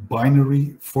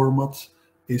binary format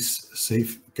is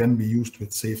can be used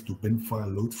with save to bin file,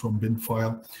 load from bin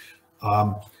file,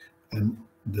 and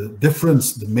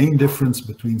the main difference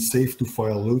between save to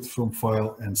file, load from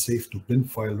file, and save to bin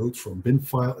file, load from bin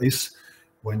file is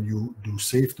when you do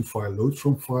save to file, load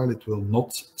from file, it will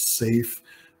not save,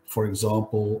 for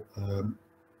example,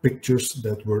 pictures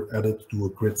that were added to a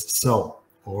grid cell,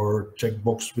 or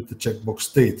checkbox with the checkbox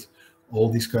state, all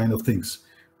these kind of things.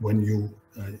 When you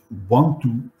want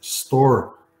to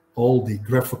store all the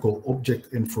graphical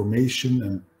object information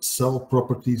and cell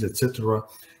properties, etc.,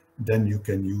 then you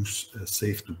can use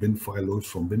save to bin file, load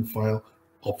from bin file.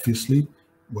 Obviously,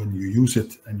 when you use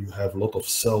it and you have a lot of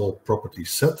cell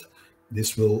properties set,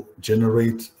 this will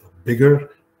generate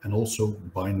bigger and also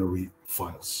binary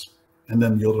files. And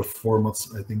then the other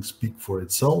formats, I think, speak for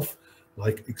itself,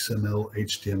 like XML,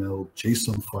 HTML,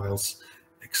 JSON files,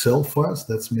 Excel files.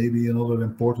 That's maybe another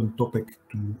important topic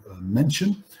to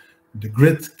mention. The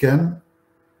grid can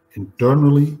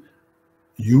internally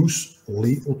use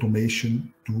OLE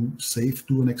automation to save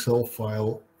to an Excel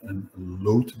file and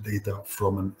load data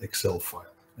from an Excel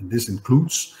file. And this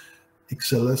includes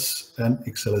XLS and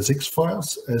XLSX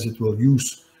files, as it will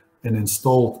use an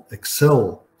installed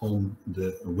Excel on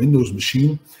the Windows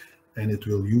machine, and it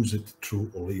will use it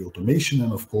through OLE automation.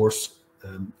 And of course,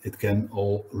 it can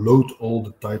load all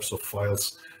the types of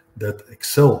files that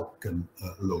Excel can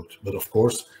load. But of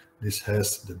course, this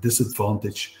has the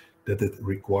disadvantage that it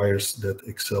requires that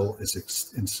Excel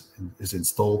is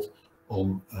installed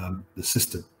on the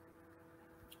system.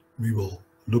 We will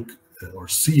look or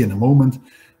see in a moment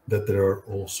that there are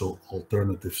also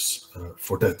alternatives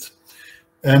for that.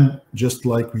 And just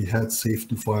like we had save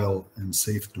to file and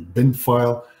save to bin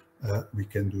file, we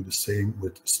can do the same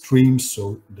with streams,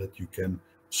 so that you can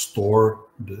store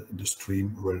the stream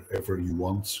wherever you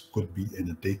want. Could be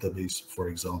in a database, for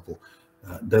example.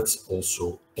 That's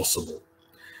also possible.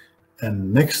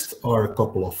 And next are a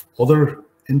couple of other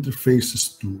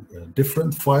interfaces to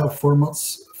different file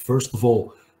formats. First of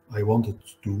all, I wanted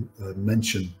to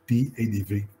mention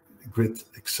TAdvStringGrid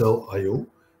Excel I/O,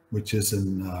 which is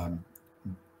a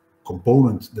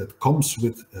component that comes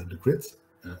with the grid.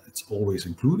 It's always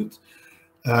included.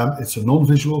 It's a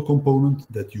non-visual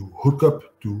component that you hook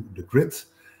up to the grid,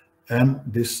 and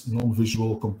this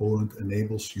non-visual component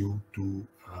enables you to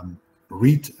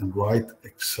read and write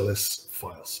XLS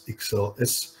files.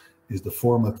 XLS is the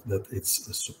format that it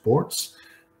supports.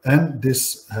 And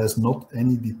this has not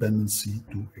any dependency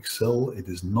to Excel. It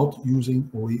is not using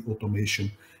OE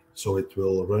automation, so it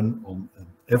will run on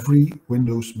every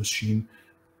Windows machine,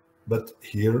 but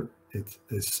here it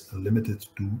is limited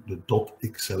to the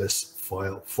 .xls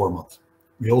file format.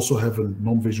 We also have a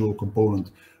non-visual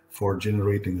component for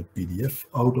generating a PDF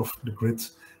out of the grid,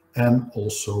 and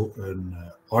also an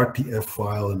RTF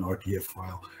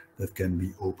file that can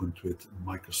be opened with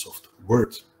Microsoft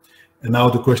Word. And now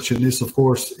the question is, of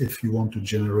course, if you want to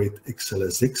generate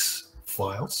XLSX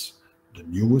files, the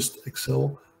newest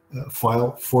Excel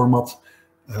file format,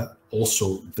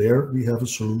 also there we have a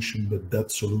solution, but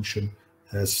that solution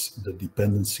has the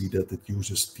dependency that it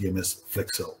uses TMS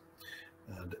FlexCell.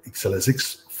 The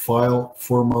XLSX file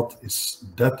format is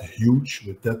that huge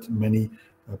with that many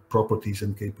properties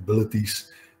and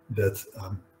capabilities that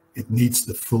it needs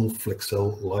the full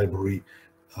FlexCell library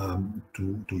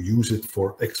to use it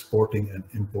for exporting and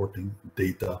importing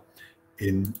data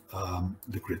in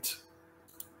the grid.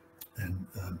 And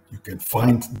you can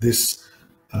find this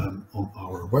on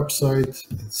our website.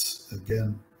 It's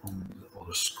again on the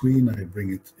other screen. I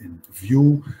bring it in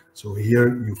view. So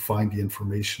here you find the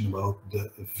information about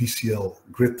the VCL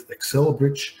Grid Excel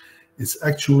bridge. It's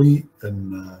actually a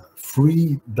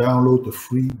free download, a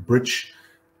free bridge,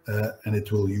 and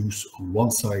it will use on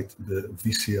one side the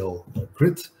VCL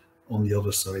Grid, on the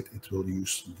other side it will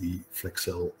use the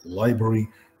FlexCell library,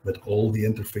 but all the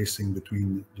interfacing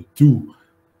between the two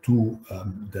to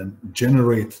then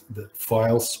generate the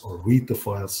files or read the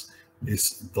files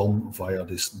is done via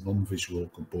this non-visual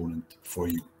component for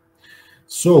you.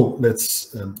 So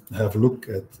let's have a look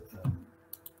at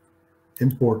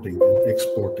importing and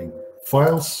exporting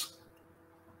files.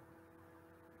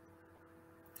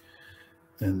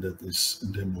 And that is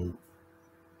demo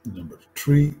number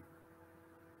 3.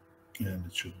 And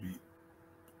it should be,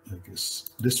 I guess,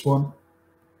 this one.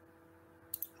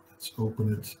 Let's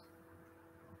open it.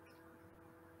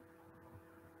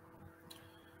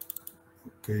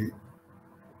 Okay.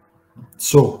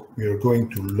 So we are going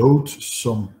to load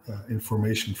some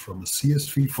information from a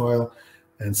CSV file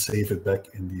and save it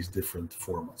back in these different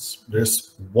formats.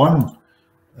 There's one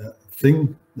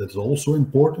thing that's also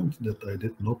important that I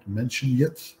did not mention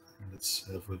yet. Let's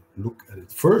have a look at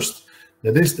it first.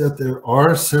 That is that there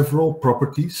are several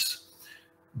properties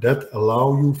that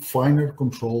allow you finer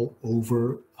control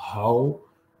over how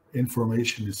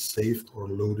information is saved or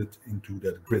loaded into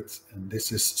that grid. And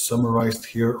this is summarized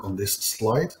here on this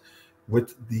slide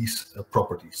with these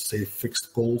properties: save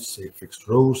fixed calls, save fixed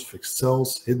rows, fixed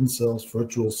cells, hidden cells,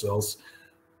 virtual cells,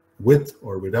 with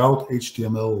or without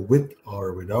HTML, with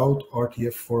or without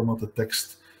RTF formatted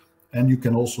text. And you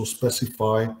can also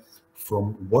specify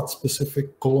from what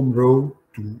specific column row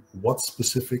to what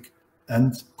specific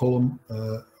end column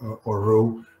or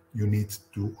row you need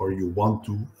to or you want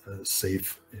to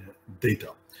save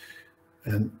data.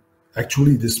 And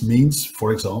actually this means,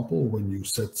 for example, when you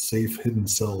set save hidden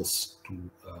cells to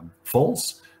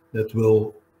false, that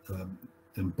will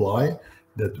imply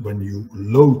that when you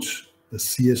load a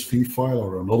CSV file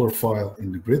or another file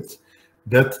in the grid,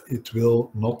 that it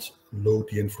will not load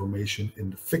the information in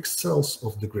the fixed cells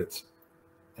of the grid.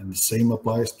 And the same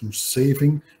applies to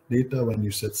saving data. When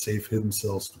you set save hidden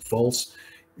cells to false,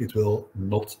 it will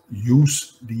not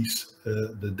use these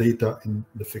the data in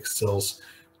the fixed cells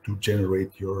to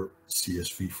generate your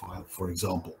CSV file, for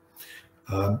example.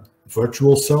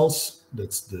 Virtual cells,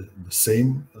 that's the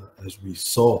same as we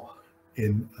saw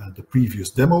in the previous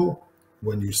demo.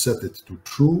 When you set it to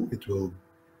true, it will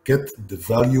get the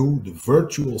value, the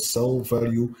virtual cell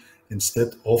value,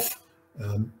 instead of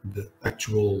the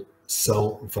actual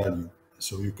cell value.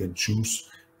 So you can choose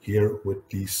here with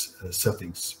these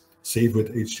settings. Save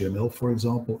with HTML, for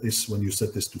example, is when you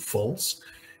set this to false,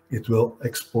 it will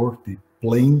export the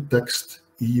plain text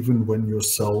even when your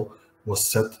cell was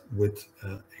set with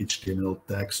HTML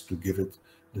tags to give it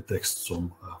the text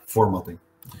some formatting.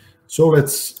 So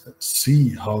let's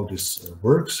see how this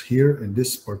works here in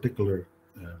this particular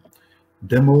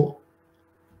demo.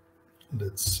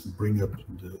 Let's bring up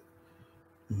the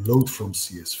load from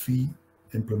CSV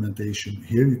implementation.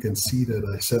 Here you can see that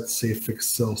I set save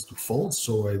fixed cells to false.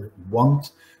 So I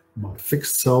want my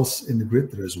fixed cells in the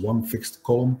grid. There is one fixed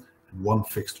column and one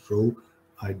fixed row.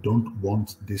 I don't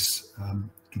want this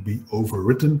to be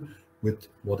overwritten with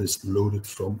what is loaded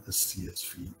from a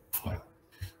CSV file.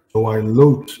 So I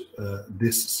load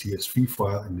this CSV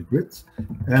file in the grid,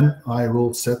 and I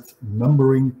will set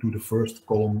numbering to the first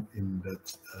column in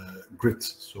that grid.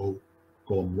 So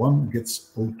column 1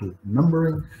 gets auto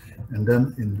numbering, and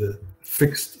then in the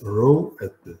fixed row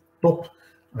at the top,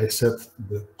 I set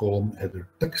the column header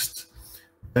text.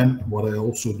 And what I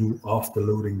also do after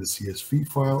loading the CSV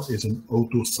file is an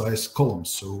auto size column.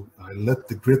 So I let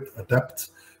the grid adapt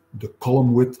the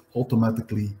column width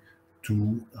automatically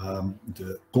to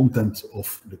the content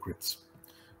of the grid.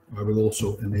 I will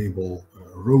also enable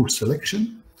row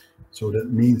selection. So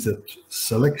that means that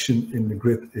selection in the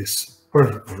grid is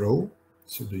per row.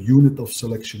 So the unit of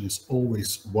selection is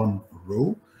always one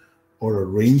row or a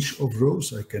range of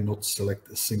rows. I cannot select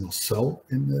a single cell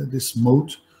in this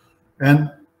mode. And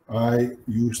I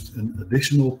used an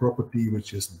additional property,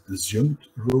 which is disjunct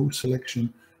row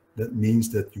selection. That means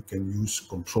that you can use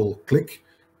Control-click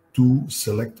to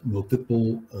select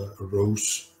multiple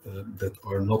rows that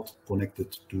are not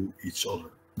connected to each other.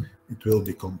 It will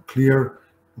become clear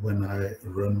when I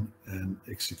run and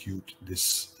execute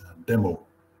this demo.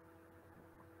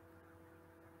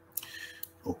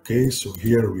 Okay, so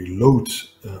here we load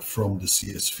from the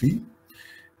CSV.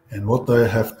 And what I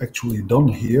have actually done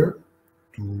here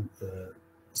to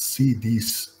see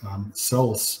these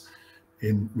cells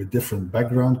with different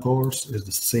background colors is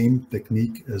the same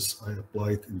technique as I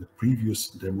applied in the previous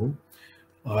demo.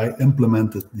 I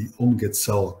implemented the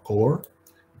onGetCell color,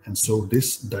 and so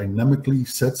this dynamically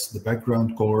sets the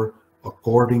background color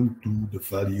according to the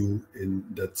value in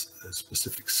that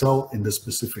specific cell in the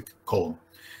specific column.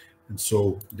 And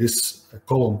so this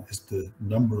column is the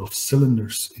number of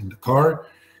cylinders in the car,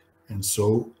 and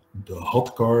so the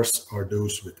hot cars are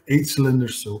those with 8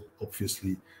 cylinders, so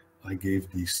obviously I gave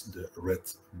these the red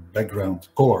background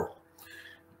color.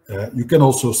 You can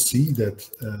also see that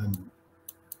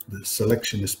the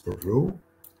selection is per row.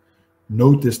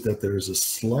 Notice that there is a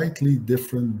slightly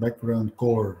different background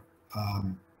color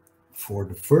for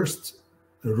the first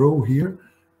row here,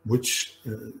 which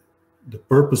the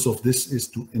purpose of this is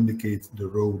to indicate the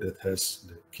row that has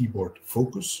the keyboard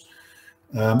focus.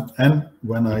 And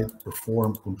when I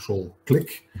perform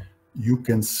Control-click, you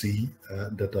can see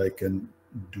that I can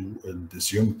do a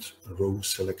disjunct row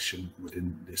selection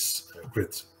within this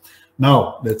grid.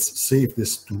 Now let's save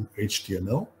this to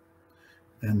HTML.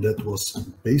 And that was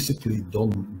basically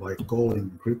done by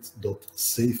calling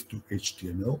grid.save to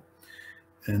HTML.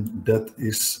 And that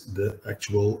is the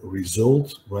actual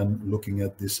result when looking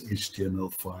at this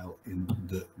HTML file in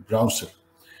the browser.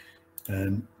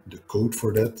 And the code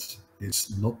for that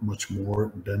is not much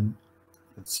more than,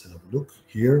 let's have a look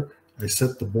here. I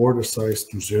set the border size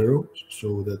to 0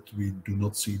 so that we do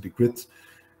not see the grid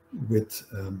with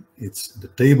it's the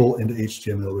table in the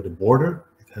HTML with a border.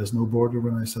 It has no border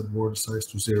when I set border size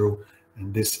to 0,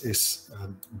 and this is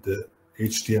the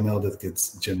HTML that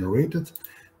gets generated.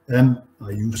 And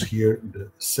I use here the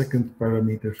second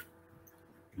parameter.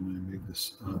 Can I make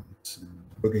this? It's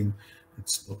bugging.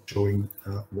 It's not showing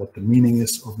what the meaning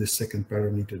is of this second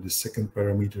parameter. The second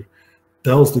parameter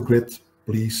tells the grid,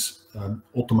 please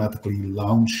automatically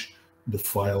launch the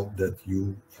file that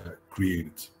you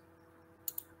created.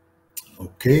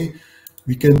 Okay,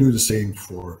 we can do the same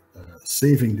for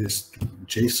saving this to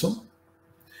JSON.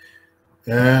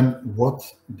 And what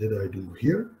did I do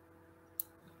here?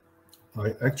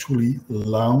 I actually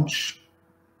launch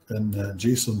a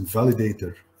JSON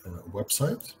validator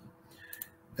website.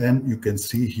 And you can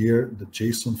see here the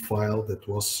JSON file that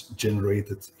was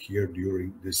generated here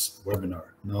during this webinar.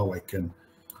 Now I can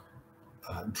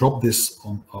drop this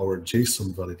on our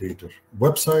JSON validator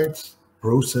website,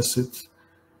 process it,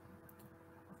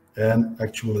 and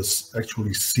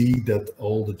actually see that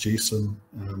all the JSON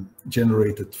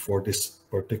generated for this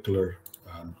particular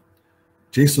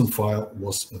JSON file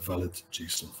was a valid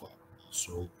JSON file.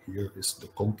 So here is the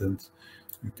content.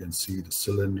 You can see the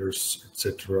cylinders,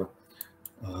 etc.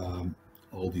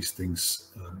 All these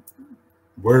things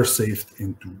were saved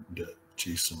into the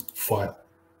JSON file.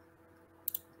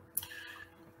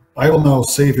 I will now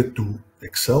save it to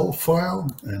Excel file,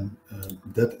 and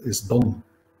that is done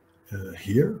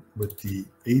here with the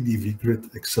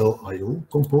ADVGrid Excel IO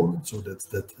component. So that's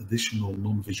that additional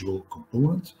non-visual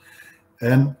component.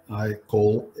 And I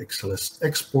call XLS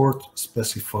export,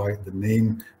 specify the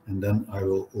name, and then I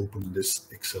will open this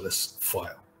XLS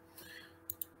file.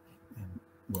 And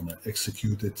when I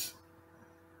execute it,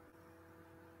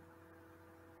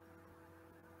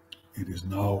 it is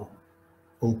now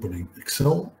opening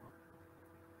Excel.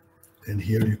 And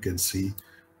here you can see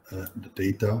the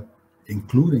data,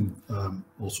 including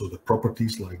also the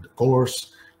properties like the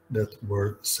colors that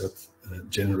were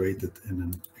generated in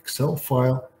an Excel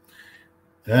file.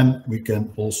 And we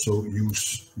can also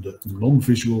use the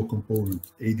non-visual component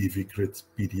ADVGrid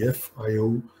PDF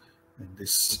IO. And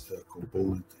this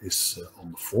component is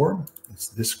on the form. It's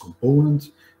this component.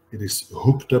 It is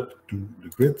hooked up to the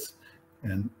grid.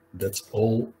 And that's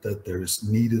all that there is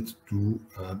needed to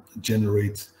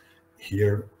generate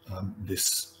here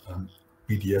this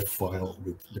PDF file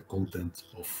with the content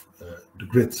of the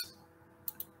grid.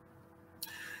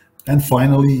 And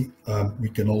finally, we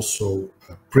can also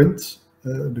print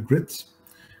the grid.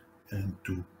 And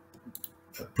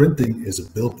printing is a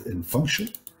built-in function.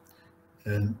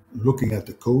 And looking at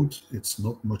the code, it's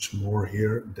not much more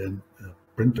here than a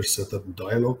printer setup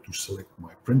dialog to select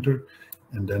my printer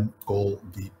and then call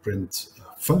the print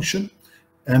function.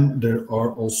 And there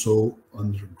are also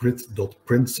under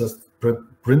grid.print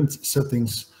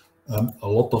settings a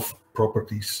lot of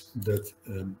properties that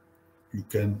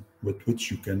with which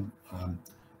you can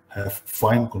have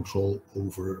fine control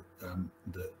over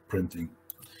the printing.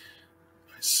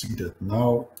 I see that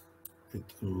now it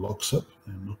locks up.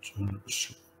 I'm not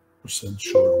 100%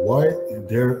 sure why. And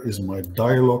there is my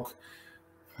dialog.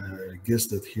 I guess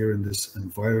that here in this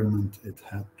environment, it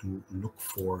had to look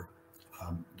for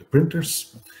the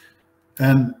printers.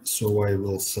 And so I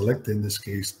will select in this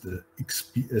case the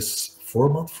XPS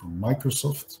format from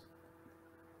Microsoft.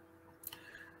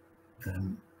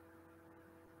 And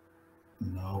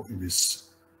now it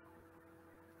is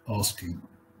asking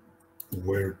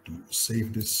where to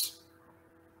save this.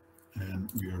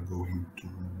 And we are going to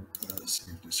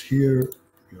save this here.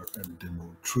 We are at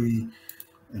demo 3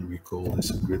 and we call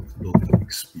this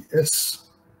grid.xps.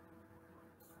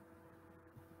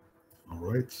 All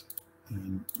right.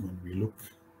 And when we look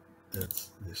at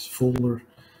this folder,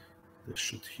 there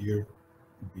should here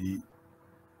be,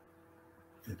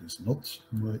 it is not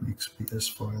my XPS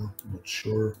file. I'm not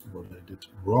sure what I did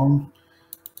wrong.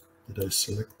 Did I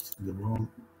select the wrong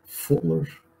folder?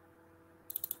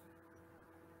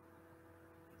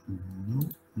 No,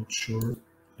 not sure.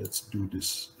 Let's do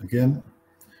this again.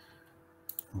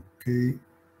 Okay.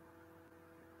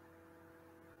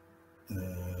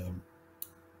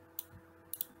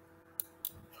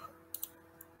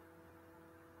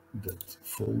 That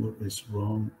folder is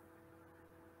wrong.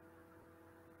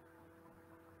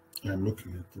 I'm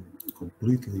looking at the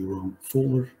completely wrong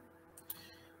folder.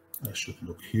 I should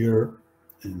look here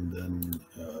and then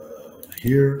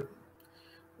here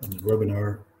on the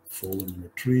webinar folder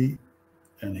number 3,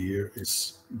 and here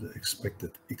is the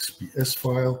expected XPS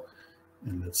file.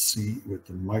 And let's see with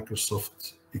the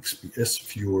Microsoft XPS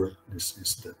viewer, this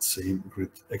is that same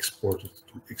grid exported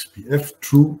to XPF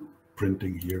through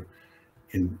printing here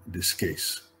in this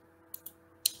case.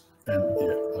 And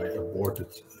yeah, I aborted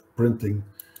printing,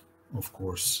 of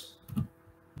course,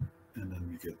 and then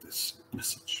we get this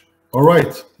message. All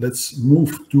right, let's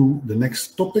move to the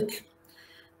next topic,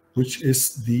 which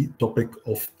is the topic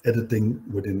of editing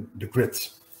within the grid.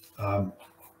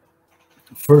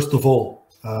 First of all,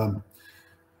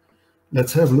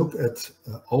 let's have a look at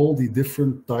all the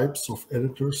different types of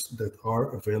editors that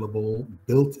are available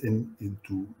built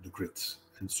into the grid.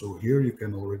 And so here you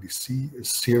can already see a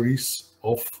series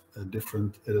of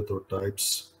different editor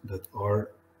types that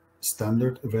are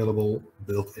standard available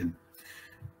built in.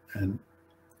 And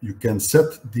you can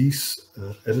set these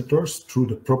editors through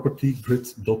the property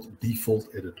grid.default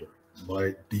editor.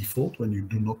 By default, when you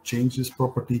do not change this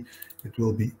property, it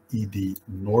will be ed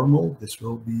normal. This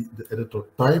will be the editor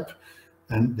type.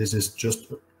 And this is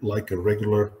just like a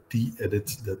regular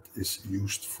TEdit that is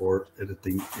used for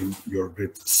editing in your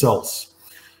grid cells.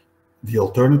 The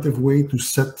alternative way to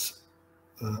set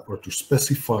or to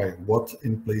specify what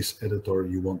in-place editor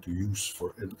you want to use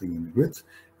for editing in the grid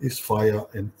is via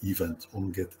an event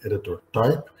on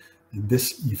getEditorType. And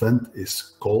this event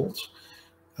is called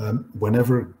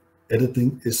whenever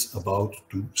editing is about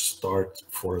to start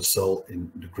for a cell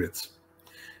in the grid.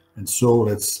 And so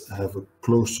let's have a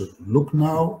closer look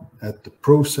now at the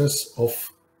process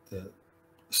of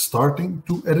starting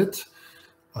to edit.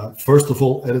 First of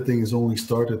all, editing is only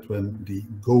started when the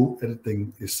Go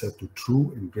editing is set to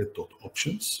true in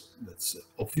grid.options. That's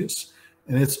obvious.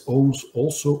 And it's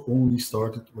also only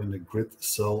started when the grid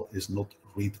cell is not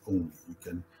read-only. You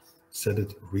can set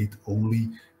it read-only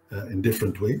in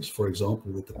different ways. For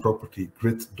example, with the property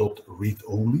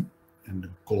grid.read-only and the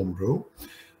column row.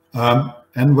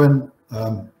 And when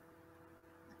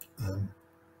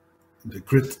the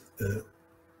grid,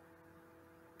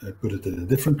 put it in a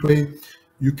different way,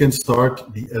 you can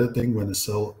start the editing when a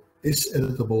cell is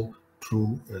editable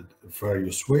through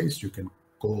various ways. You can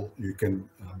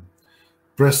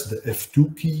press the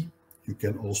F2 key. You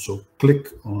can also click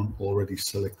on an already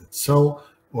selected cell,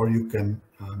 or you can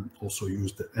also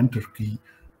use the Enter key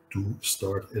to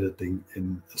start editing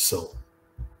in a cell.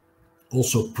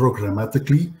 Also,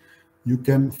 programmatically, you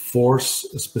can force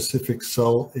a specific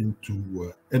cell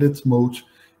into edit mode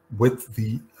with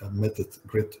the method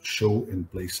grid show in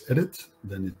place edit.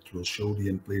 Then it will show the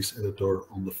in place editor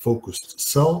on the focused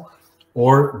cell,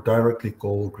 or directly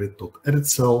call grid.edit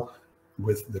cell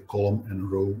with the column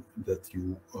and row that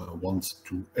you want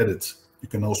to edit. You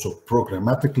can also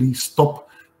programmatically stop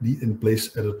the in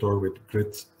place editor with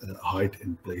grid hide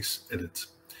in place edit.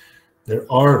 There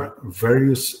are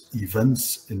various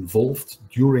events involved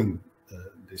during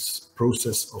this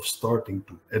process of starting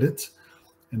to edit.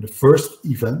 And the first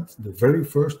event, the very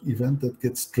first event that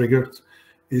gets triggered,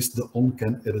 is the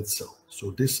onCanEdit cell.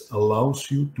 So this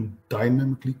allows you to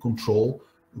dynamically control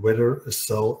whether a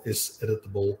cell is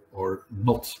editable or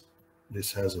not.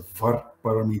 This has a var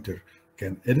parameter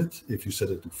canEdit. If you set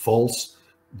it to false,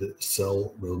 the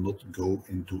cell will not go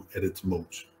into edit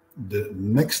mode. The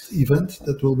next event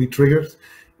that will be triggered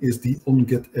is the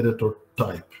onGetEditor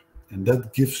type. And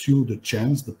that gives you the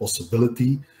chance, the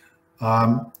possibility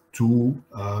to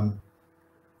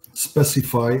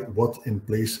specify what in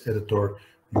place editor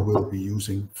you will be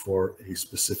using for a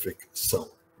specific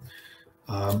cell.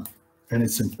 And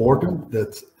it's important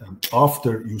that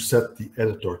after you set the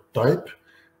editor type,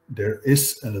 there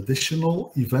is an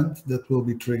additional event that will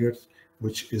be triggered,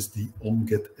 which is the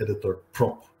onGetEditor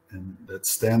prop. And that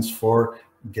stands for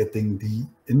getting the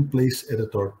in place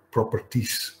editor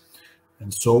properties.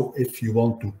 And so if you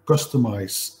want to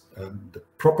customize the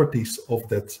properties of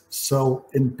that cell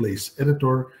in place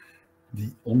editor, the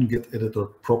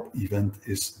onGetEditor prop event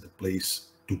is the place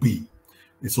to be.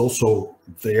 It's also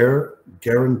there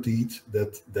guaranteed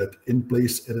that that in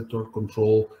place editor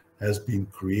control has been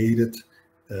created,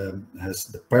 has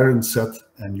the parent set,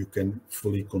 and you can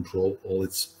fully control all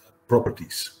its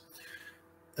properties.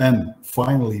 And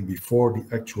finally, before the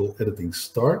actual editing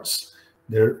starts,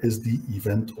 there is the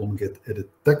event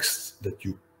onGetEditText that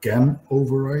you can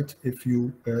override if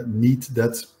you need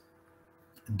that.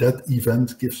 That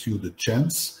event gives you the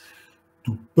chance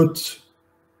to put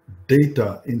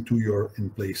data into your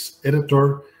in-place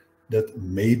editor that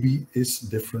maybe is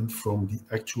different from the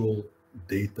actual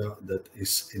data that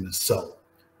is in a cell.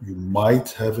 You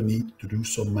might have a need to do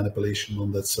some manipulation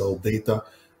on that cell data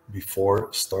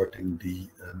before starting the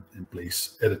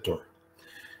in-place editor.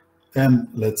 And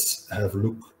let's have a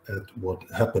look at what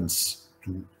happens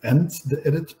to end the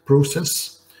edit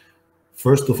process.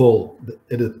 First of all, the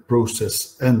edit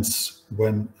process ends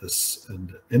when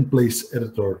an in-place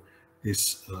editor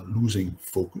is losing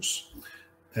focus.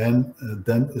 And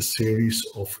then a series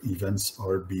of events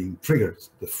are being triggered.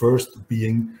 The first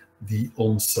being the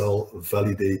on-cell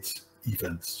validate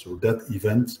event. So that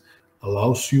event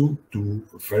allows you to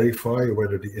verify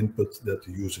whether the input that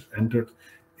the user entered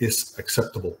is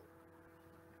acceptable.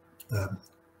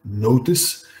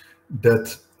 Notice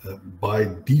that by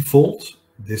default,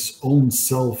 this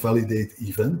on-cell validate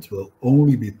event will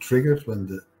only be triggered when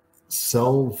the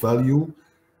cell value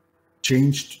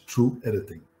changed through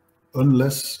editing,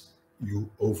 unless you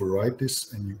override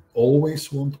this and you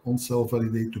always want on-cell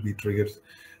validate to be triggered.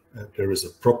 There is a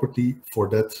property for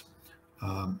that,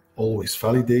 always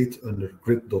validate under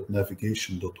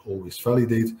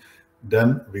grid.navigation.always-validate.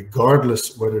 Then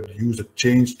regardless whether the user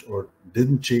changed or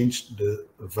didn't change the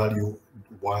value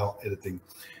while editing,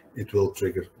 it will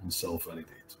trigger on-cell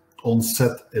validate.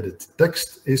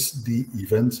 onSetEditText is the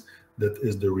event that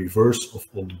is the reverse of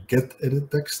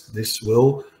onGetEditText. This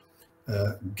will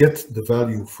get the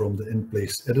value from the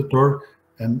in-place editor,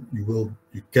 and you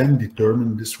can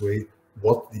determine this way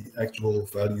what the actual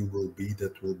value will be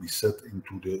that will be set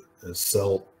into the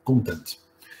cell content.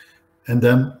 And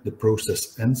then the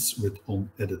process ends with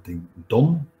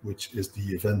onEditingDone, which is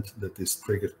the event that is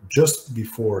triggered just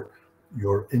before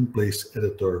your in-place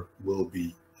editor will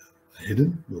be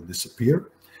hidden, will disappear.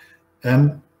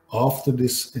 And after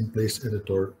this in-place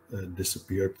editor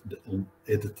disappeared, the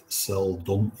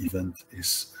onEditCellDone event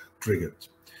is triggered.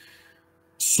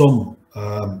 Some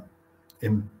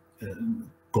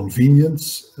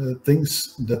convenience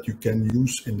things that you can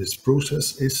use in this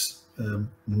process is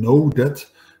know that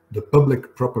the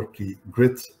public property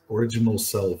grid original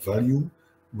cell value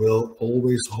will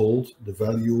always hold the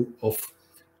value of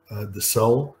the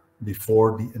cell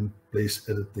before the in-place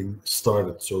editing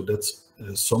started. So that's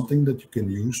something that you can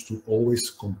use to always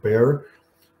compare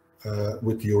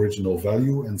with the original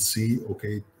value and see,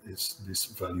 okay, is this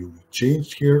value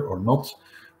changed here or not?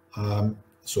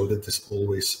 So that is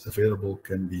always available,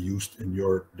 can be used in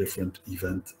your different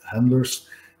event handlers.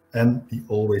 And the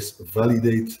always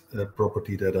validate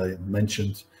property that I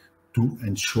mentioned to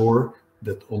ensure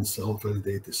that on-cell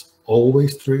validate is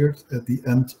always triggered at the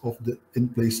end of the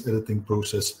in-place editing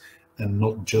process and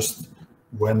not just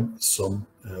when some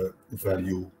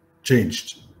value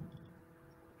changed.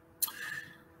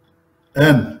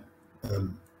 And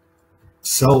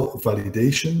cell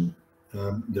validation.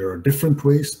 There are different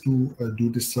ways to do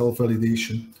this cell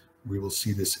validation. We will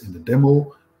see this in the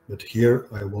demo, but here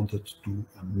I wanted to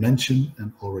mention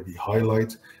and already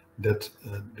highlight that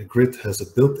the grid has a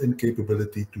built-in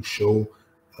capability to show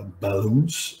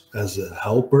balloons as a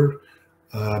helper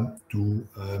to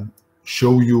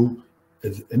show you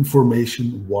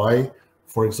information why,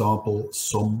 for example,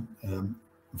 some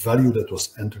value that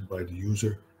was entered by the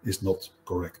user is not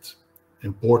correct.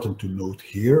 Important to note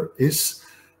here is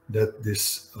that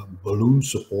this balloon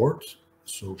support,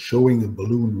 so showing a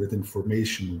balloon with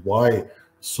information why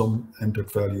some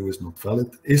entered value is not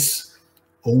valid, is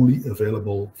only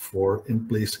available for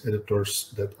in-place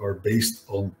editors that are based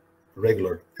on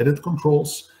regular edit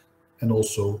controls and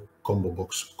also combo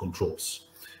box controls.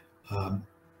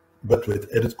 But with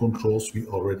edit controls, we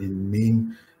already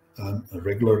mean a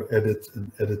regular edit,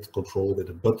 an edit control with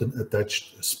a button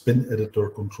attached, a spin editor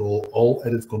control, all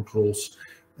edit controls,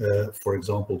 for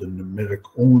example, the numeric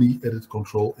only edit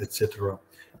control, etc.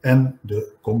 And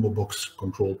the combo box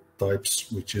control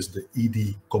types, which is the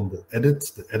ED combo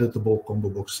edit, the editable combo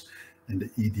box, and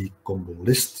the ED combo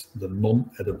list, the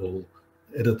non-editable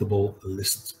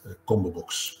list combo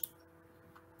box.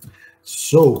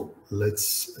 So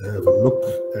let's have a look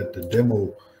at the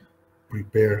demo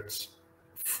prepared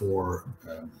for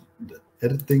the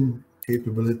editing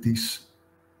capabilities.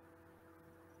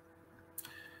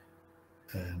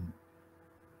 And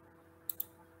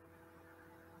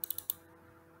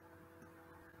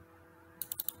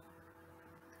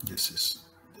this is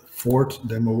the fourth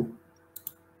demo.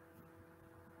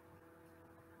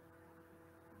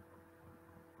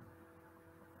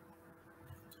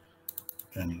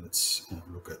 And let's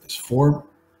look at this form.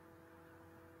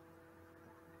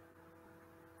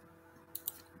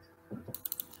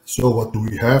 So what do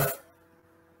we have?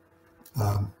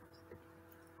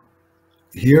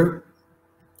 Here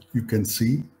you can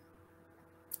see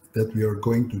that we are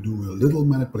going to do a little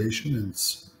manipulation, and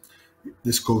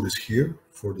this code is here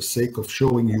for the sake of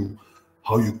showing you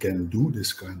how you can do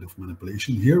this kind of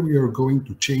manipulation. Here we are going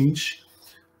to change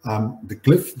the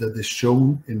glyph that is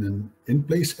shown in an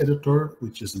in-place editor,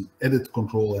 which is an edit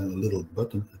control and a little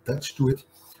button attached to it,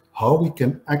 how we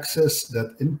can access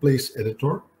that in-place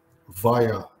editor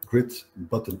via grid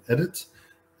button edit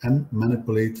and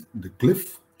manipulate the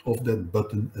glyph of that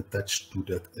button attached to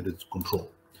that edit control.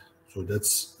 So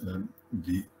that's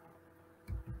the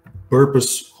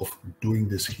purpose of doing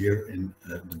this here in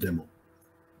the demo.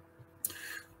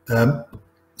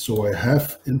 So I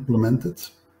have implemented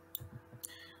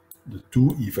the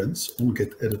two events on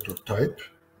getEditorType,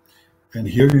 and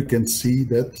here you can see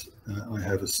that I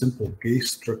have a simple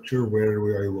case structure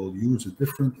where I will use a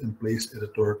different in-place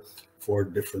editor for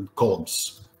different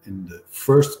columns. In the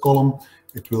first column,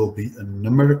 it will be a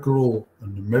numerical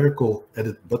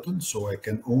edit button, so I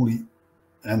can only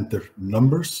enter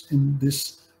numbers in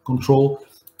this control,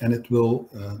 and it will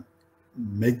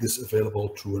make this available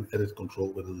through an edit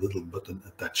control with a little button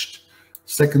attached.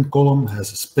 Second column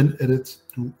has a spin edit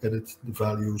to edit the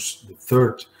values. The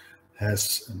third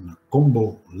has a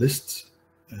combo list.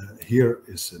 Here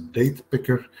is a date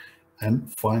picker.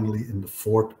 And finally, in the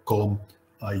fourth column,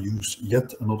 I use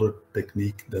yet another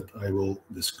technique that I will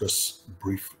discuss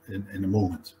briefly in a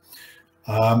moment.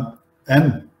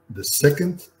 And the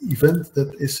second event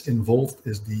that is involved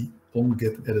is the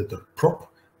onGetEditorProp.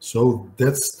 So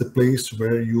that's the place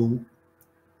where you,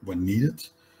 when needed,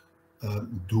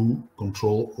 do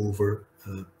control over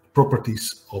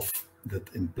properties of that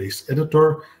in-place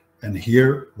editor. And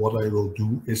here, what I will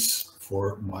do is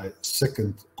for my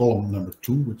second column, number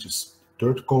 2, which is the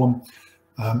third column,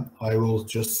 I will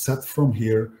just set from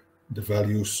here the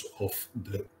values of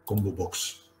the combo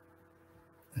box.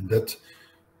 And that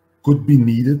could be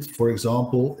needed, for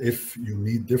example, if you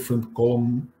need different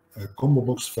combo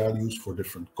box values for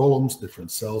different columns,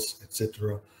 different cells,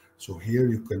 etc. So here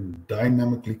you can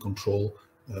dynamically control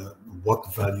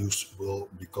what values will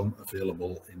become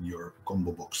available in your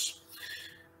combo box.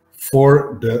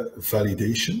 For the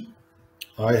validation,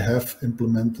 I have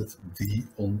implemented the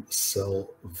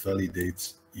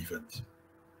onCellValidate event,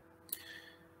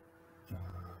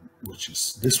 which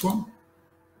is this one.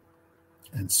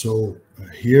 And so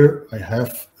here I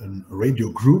have a radio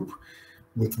group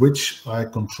with which I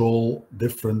control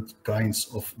different kinds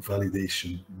of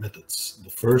validation methods. The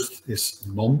first is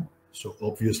none, so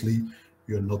obviously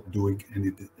you're not doing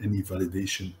any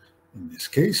validation in this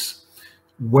case.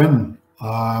 When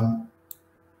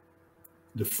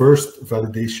the first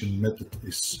validation method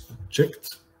is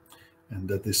checked, and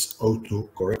that is auto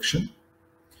correction,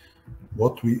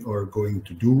 what we are going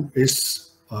to do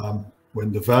is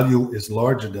when the value is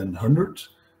larger than 100,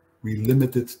 we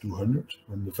limit it to 100.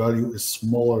 When the value is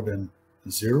smaller than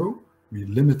 0, we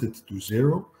limit it to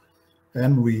 0.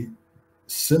 And we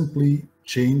simply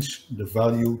change the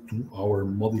value to our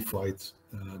modified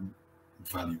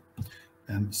value.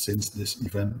 And since this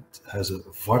event has a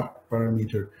var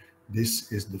parameter,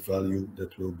 this is the value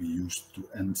that will be used to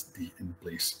end the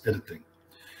in-place editing.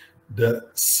 The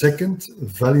second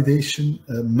validation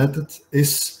method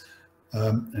is,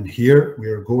 and here we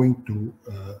are going to,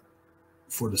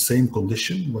 for the same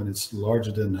condition, when it's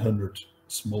larger than 100,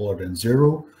 smaller than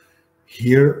 0,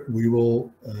 here we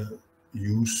will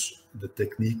use the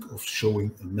technique of showing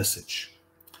a message.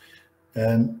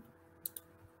 And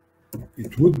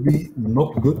it would be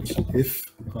not good if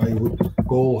I would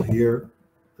call here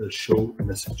a show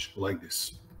message like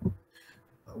this.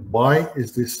 Why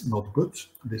is this not good?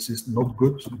 This is not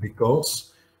good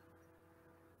because,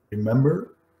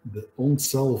 remember, the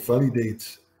on-cell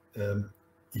validate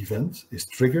event is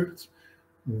triggered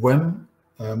when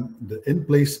the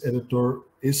in-place editor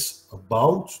is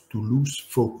about to lose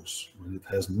focus, when it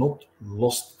has not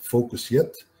lost focus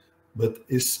yet, but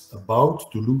is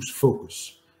about to lose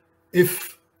focus.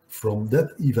 If from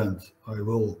that event I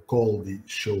will call the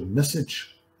show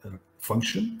message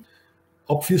function,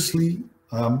 obviously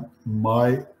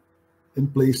my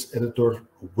in-place editor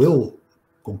will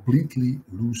completely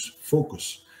lose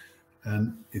focus,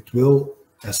 and it will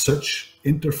as such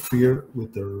interfere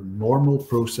with the normal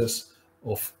process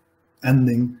of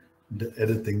ending the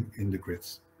editing in the grid.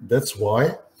 That's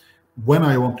why when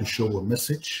I want to show a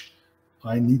message,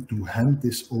 I need to hand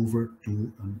this over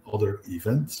to another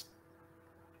event,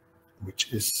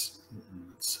 which is,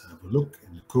 let's have a look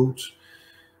in the code,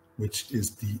 which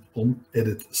is the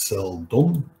onEdit cell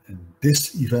done. And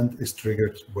this event is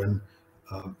triggered when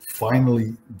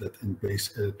finally that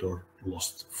in-place editor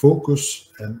lost focus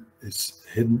and is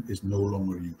hidden, is no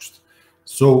longer used.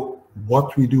 So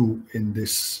what we do in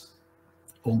this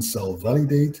on-cell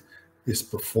validate is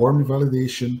perform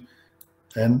validation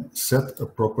and set a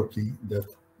property that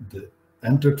the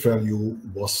entered value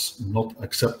was not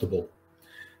acceptable.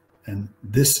 And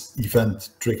this event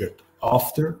triggered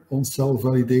after on-cell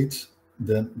validate,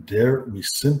 then there we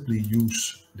simply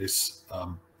use this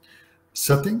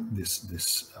setting,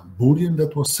 this Boolean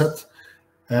that was set,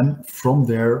 and from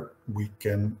there we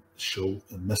can show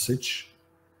a message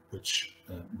which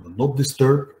will not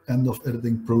disturb end of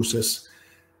editing process.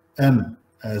 And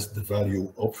as the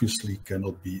value obviously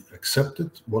cannot be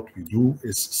accepted, what we do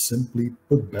is simply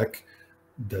put back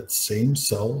that same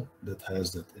cell that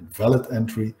has that invalid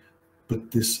entry, put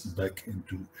this back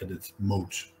into edit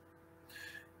mode.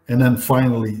 And then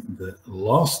finally, the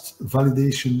last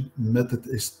validation method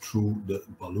is through the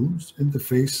balloons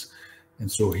interface. And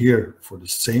so here, for the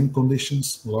same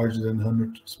conditions, larger than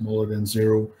 100, smaller than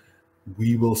 0,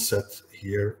 we will set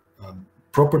here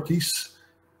properties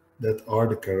that are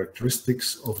the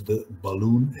characteristics of the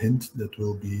balloon hint that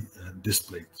will be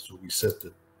displayed. So we set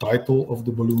the title of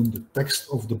the balloon, the text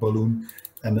of the balloon,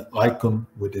 and the icon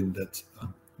within that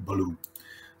balloon.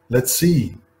 Let's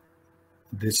see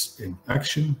this in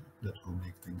action. That will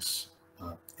make things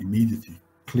immediately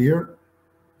clear.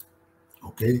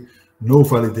 Okay, no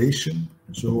validation,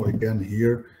 so I can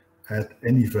here add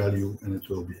any value and it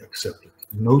will be accepted.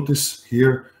 Notice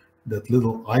here that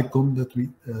little icon that we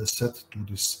set to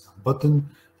this button.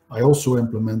 I also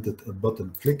implemented a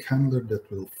button click handler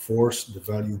that will force the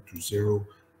value to 0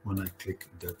 when I click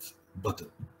that button.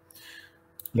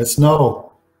 Let's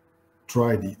now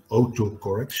try the auto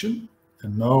correction,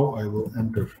 and now I will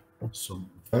enter some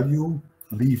value,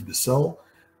 leave the cell,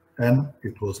 and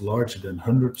it was larger than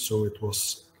 100, so it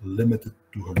was limited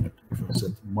to 100. If I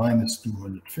set minus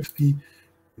 250,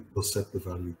 it will set the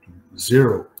value to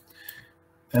 0.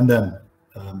 And then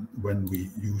when we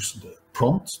use the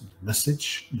prompt, the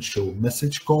message, the show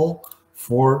message call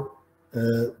for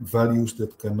values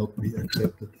that cannot be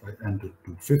accepted, I enter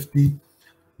 250,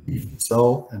 leave the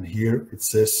cell, and here it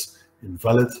says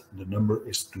invalid, the number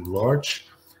is too large,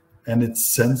 and it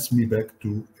sends me back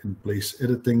to in-place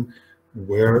editing,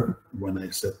 where when I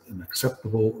set an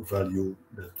acceptable value,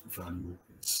 that value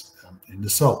is in the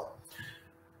cell.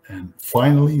 And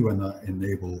finally, when I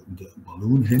enable the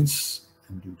balloon hints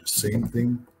and do the same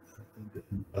thing, the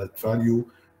invalid value,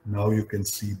 now you can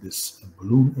see this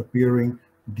balloon appearing.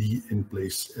 The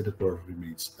in-place editor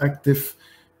remains active,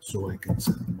 so I can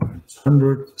set minus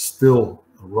 100, still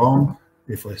wrong.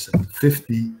 If I set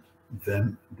 50,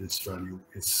 then this value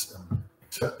is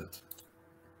accepted.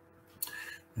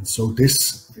 And so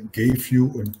this gave you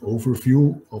an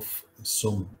overview of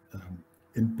some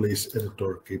in-place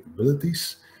editor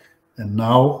capabilities. And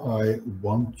now I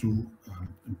want to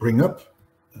bring up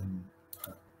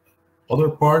other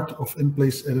part of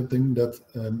in-place editing that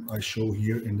I show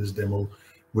here in this demo,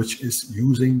 which is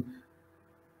using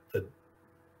a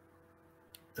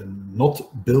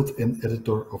not built-in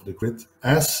editor of the grid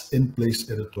as in-place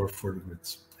editor for the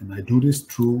grids. And I do this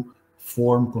through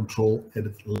form control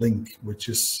edit link, which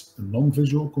is a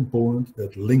non-visual component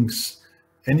that links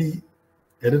any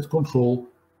edit control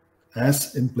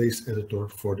as in-place editor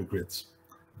for the grids.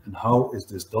 And how is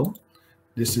this done?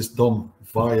 This is done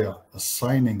via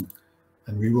assigning,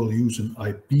 and we will use an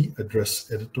IP address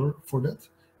editor for that,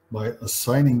 by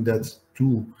assigning that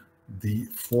to the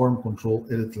form control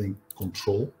edit link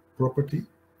control property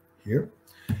here.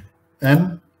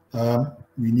 And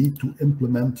we need to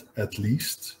implement at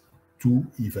least 2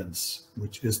 events,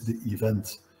 which is the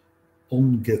event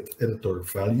onGetEditor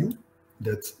value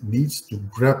that needs to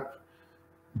grab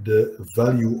the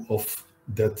value of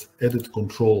that edit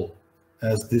control,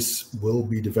 as this will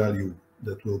be the value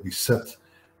that will be set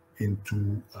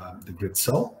into the grid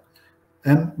cell.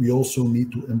 And we also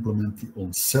need to implement the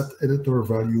onSetEditor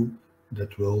value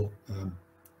that will,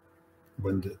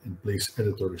 when the in-place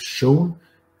editor is shown,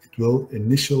 it will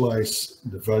initialize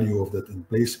the value of that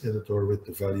in-place editor with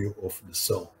the value of the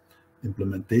cell.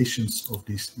 Implementations of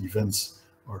these events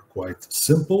are quite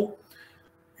simple.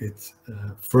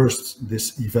 First,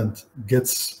 this event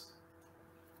gets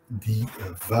the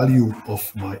value of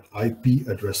my IP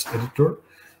address editor,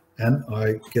 and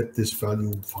I get this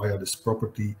value via this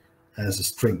property as a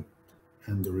string.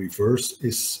 And the reverse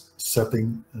is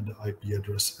setting the IP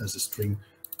address as a string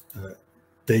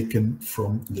taken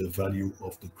from the value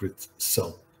of the grid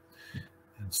cell.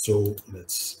 And so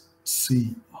let's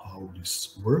see how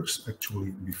this works.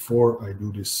 Actually, before I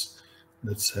do this,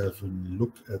 let's have a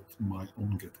look at my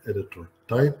onGetEditor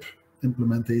type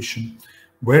implementation,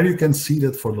 where you can see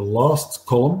that for the last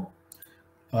column,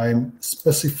 I'm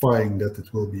specifying that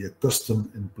it will be a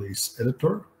custom in-place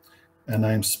editor, and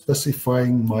I'm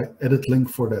specifying my edit link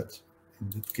for that.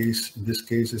 In this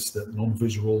case, it's that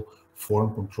non-visual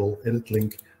form control edit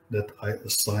link that I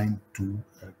assign to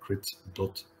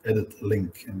grid.edit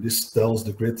link. And this tells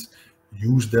the grid,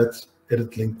 use that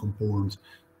edit link component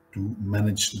to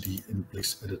manage the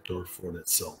in-place editor for that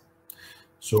cell.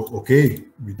 So, okay,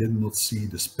 we did not see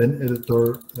the spin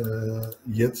editor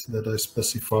yet that I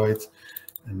specified.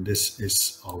 And this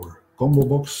is our combo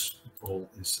box. All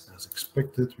is as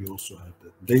expected. We also have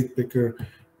the date picker,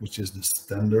 which is the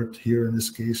standard here in this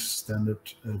case, standard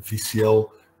VCL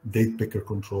date picker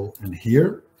control. And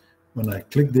here, when I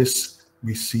click this,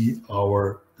 we see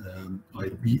our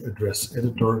IP address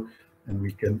editor, and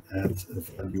we can add a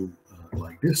value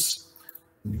like this.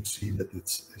 And you see that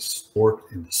it's stored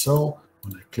in the cell.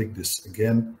 When I click this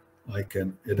again, I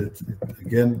can edit it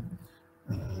again,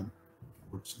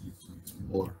 which needs to be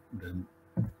smaller than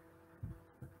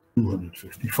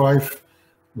 255,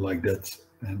 like that,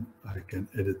 and I can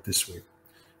edit this way.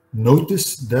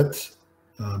 Notice that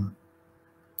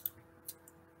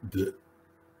the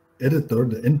editor,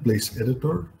 the in-place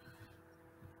editor,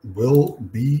 will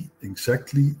be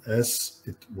exactly as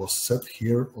it was set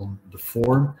here on the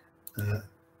form.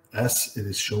 As it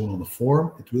is shown on the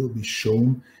form, it will be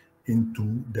shown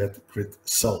into that grid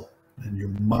cell. And you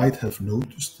might have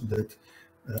noticed that,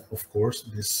 of course,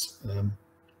 this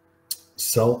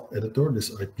cell editor, this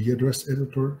IP address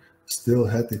editor, still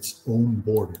had its own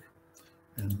border.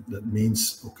 And that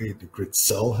means, okay, the grid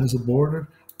cell has a border,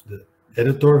 the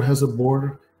editor has a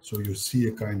border, so you see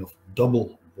a kind of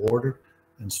double border.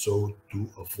 And so to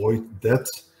avoid that,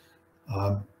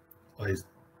 I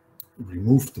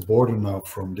remove the border now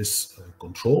from this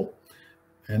control.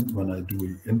 And when I do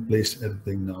the in-place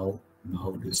editing now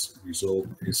this result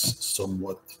is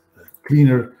somewhat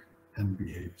cleaner and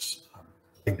behaves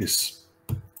like this.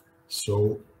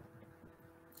 So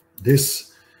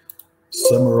this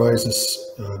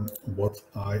summarizes what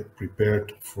I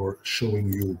prepared for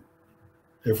showing you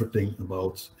everything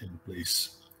about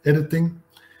in-place editing.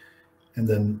 And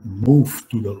then move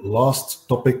to the last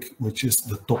topic, which is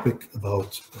the topic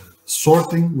about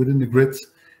sorting within the grid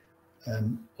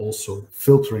and also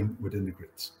filtering within the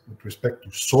grid. With respect to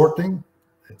sorting,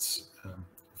 it's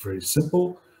very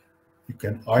simple. You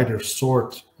can either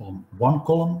sort on one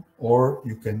column, or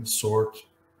you can sort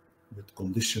with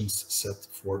conditions set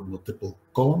for multiple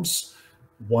columns.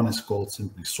 One is called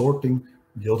simply sorting,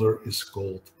 the other is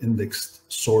called indexed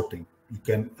sorting. You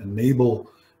can enable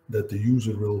that the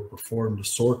user will perform the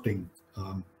sorting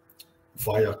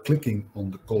via clicking on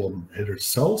the column header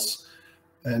cells.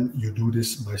 And you do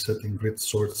this by setting grid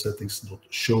sort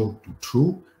settings.show to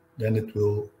true. Then it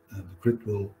will, the grid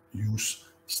will use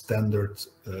standard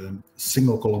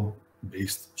single column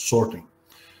based sorting.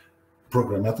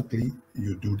 Programmatically,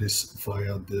 you do this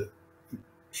via the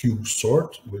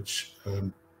qsort, which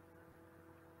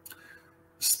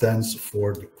stands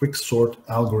for the quick sort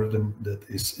algorithm that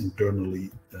is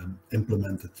internally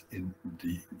implemented in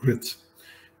the grid.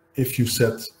 If you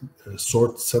set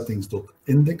sort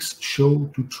settings.index show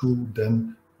to true,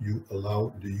 then you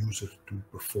allow the user to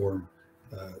perform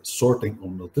sorting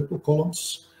on multiple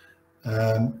columns.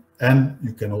 And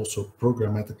you can also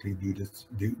programmatically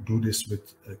do this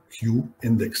with a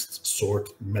q-indexed sort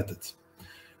method.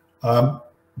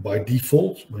 By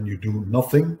default, when you do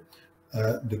nothing,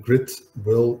 the grid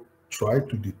will try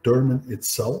to determine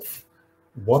itself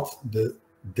what the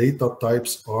data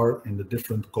types are in the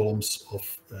different columns of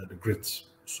the grid.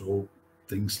 So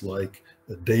things like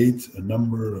a date, a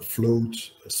number, a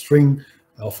float, a string,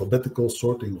 alphabetical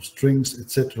sorting of strings,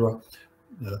 etc.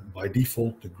 By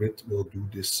default, the grid will do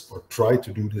this or try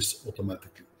to do this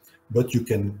automatically. But you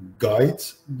can guide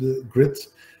the grid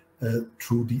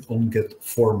through the onGet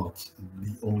format.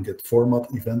 The onGet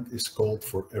format event is called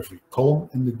for every column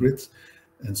in the grid.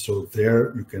 And so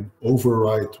there you can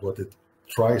override what it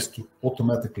tries to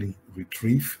automatically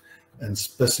retrieve and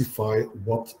specify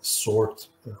what sort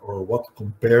or what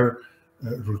compare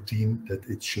routine that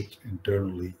it should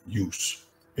internally use.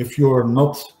 If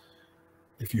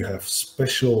you have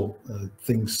special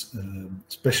things,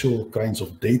 special kinds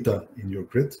of data in your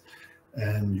grid,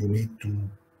 and you need to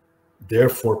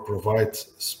therefore provide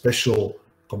special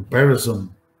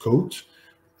comparison code,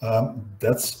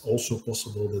 that's also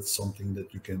possible. That's something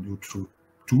that you can do through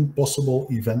two possible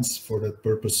events for that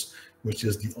purpose, which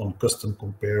is the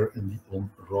onCustomCompare and the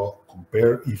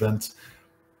onRawCompare event.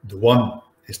 The one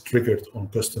is triggered on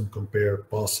custom_compare,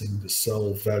 passing the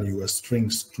cell value as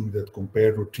strings through that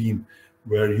compare routine,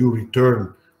 where you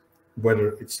return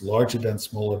whether it's larger than,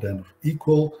 smaller than, or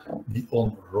equal. The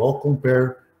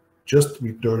onRawCompare just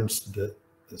returns the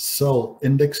cell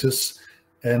indexes,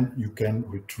 and you can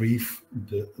retrieve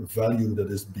the value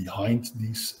that is behind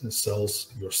these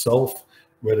cells yourself,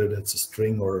 whether that's a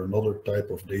string or another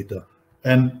type of data,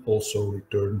 and also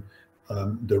return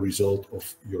the result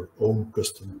of your own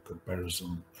custom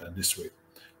comparison this way.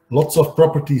 Lots of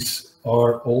properties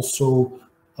are also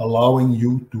allowing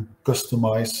you to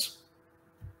customize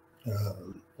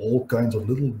all kinds of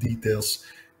little details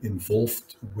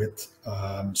involved with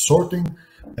sorting.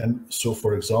 And so,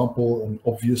 for example, an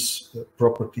obvious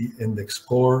property, index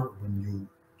color, when you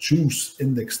choose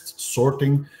indexed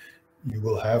sorting, you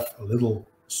will have a little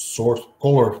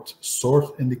colored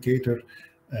sort indicator,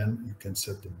 and you can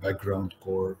set the background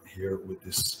color here with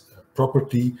this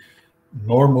property.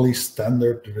 Normally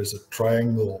standard, there is a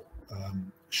triangle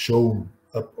shown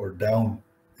up or down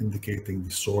indicating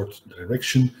the sort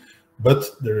direction, but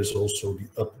there is also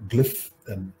the up glyph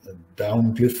and a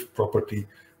down glyph property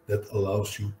that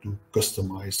allows you to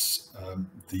customize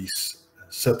these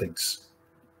settings.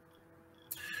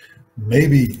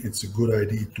 Maybe it's a good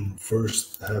idea to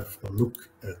first have a look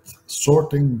at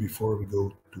sorting before we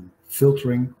go to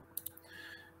filtering.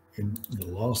 In the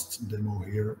last demo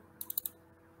here,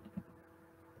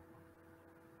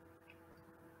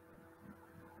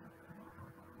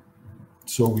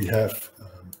 so we have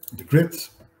the grid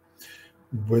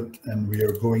and we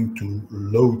are going to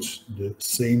load the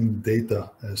same data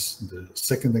as the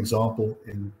second example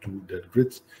into that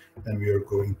grid, and we are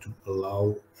going to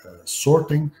allow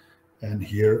sorting. And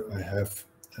here I have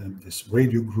this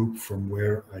radio group from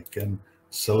where I can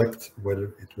select whether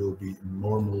it will be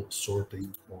normal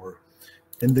sorting or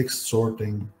indexed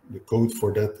sorting. The code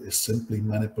for that is simply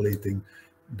manipulating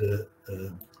the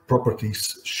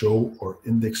properties show or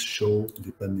index show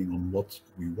depending on what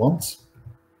we want.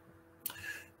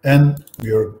 And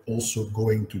we are also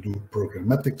going to do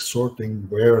programmatic sorting,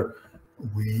 where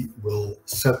we will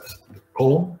set the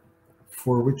column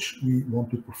for which we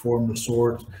want to perform the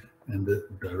sort and the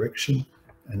direction,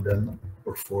 and then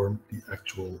perform the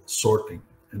actual sorting.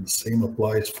 And the same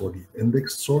applies for the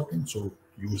indexed sorting, so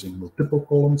using multiple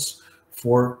columns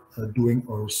for doing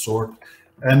our sort.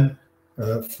 And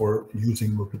for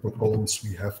using multiple columns,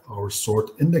 we have our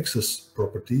sort indexes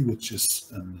property, which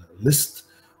is a list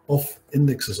of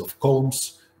indexes of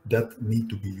columns that need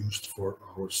to be used for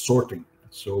our sorting.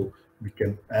 So we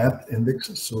can add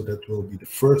indexes, so that will be the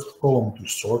first column to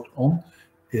sort on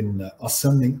in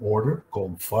ascending order,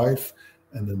 column 5,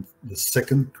 and then the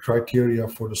second criteria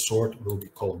for the sort will be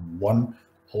column 1,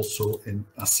 also in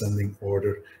ascending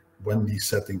order. When these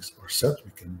settings are set,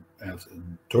 we can add a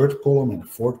third column and a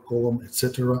fourth column,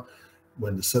 etc.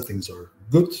 When the settings are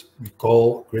good, we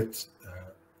call grid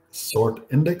sort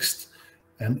indexed,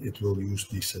 and it will use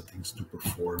these settings to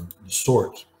perform the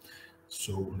sort.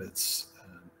 So let's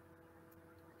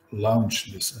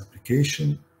launch this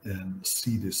application and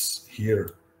see this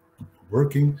here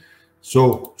working.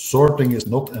 So sorting is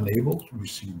not enabled. We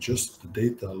see just the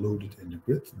data loaded in the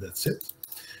grid. That's it.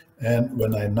 And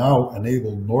when I now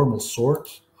enable normal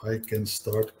sort, I can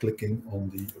start clicking on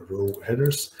the row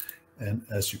headers. And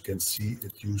as you can see,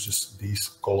 it uses these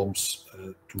columns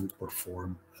to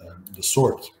perform the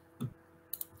sort.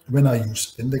 When I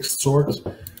use indexed sort,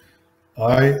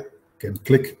 I can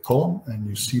click column, and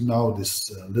you see now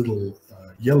this little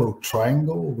yellow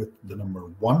triangle with the number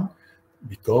 1,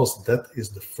 because that is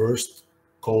the first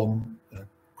column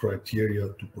criteria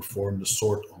to perform the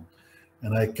sort on.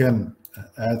 And I can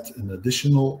add an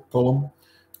additional column.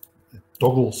 It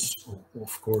toggles,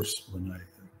 of course, when I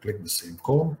click the same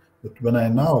column. But when I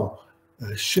now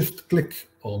shift click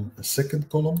on a second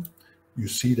column, you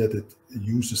see that it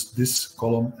uses this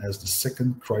column as the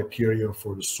second criteria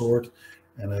for the sort,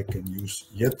 and I can use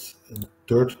yet a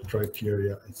third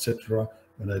criteria, etc.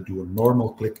 When I do a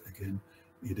normal click again,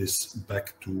 it is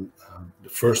back to the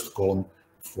first column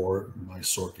for my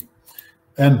sorting.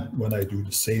 And when I do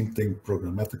the same thing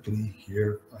programmatically,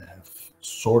 here I have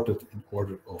sorted in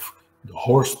order of the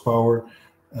horsepower,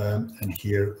 and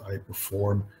here I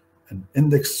perform an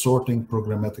index sorting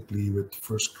programmatically with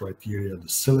first criteria the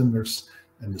cylinders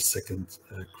and the second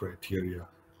criteria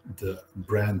the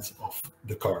brand of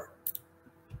the car.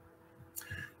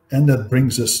 And that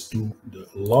brings us to the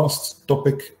last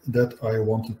topic that I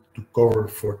wanted to cover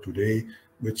for today,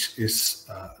 which is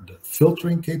the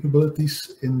filtering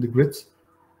capabilities in the grid.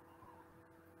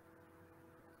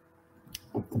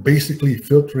 Basically,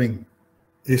 filtering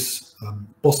is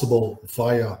possible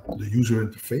via the user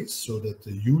interface, so that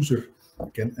the user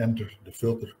can enter the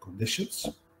filter conditions.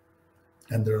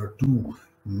 And there are two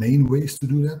main ways to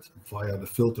do that: via the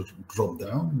filter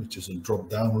drop-down, which is a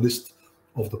drop-down list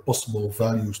of the possible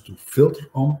values to filter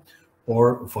on,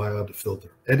 or via the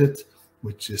filter edit,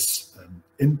 which is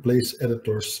in-place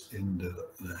editors in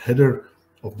the header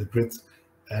of the grid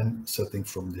and setting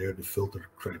from there the filter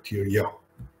criteria.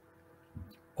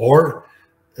 Or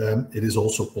it is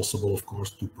also possible, of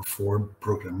course, to perform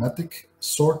programmatic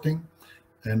sorting.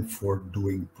 And for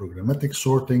doing programmatic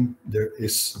sorting, there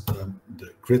is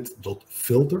the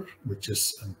grid.filter, which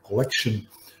is a collection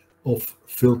of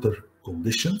filter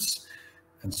conditions.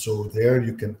 And so there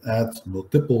you can add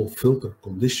multiple filter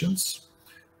conditions.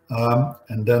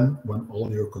 And then when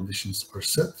all your conditions are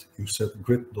set, you set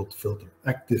grid.filter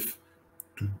active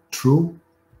to true.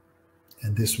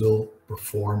 And this will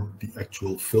perform the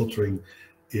actual filtering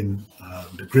in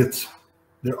the grid.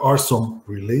 There are some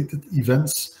related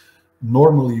events.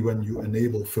 Normally, when you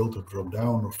enable filter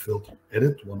drop-down or filter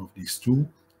edit, one of these two,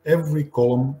 every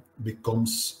column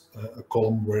becomes a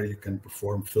column where you can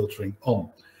perform filtering on.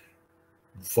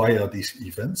 Via these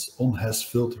events, on has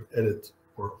filter edit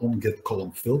or on get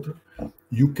column filter,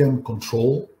 you can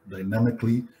control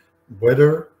dynamically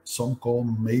whether some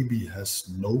column maybe has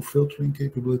no filtering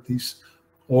capabilities,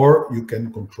 or you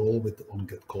can control with the on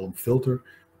get column filter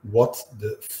what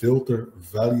the filter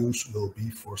values will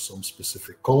be for some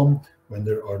specific column. When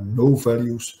there are no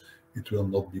values, it will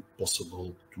not be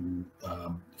possible to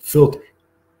filter.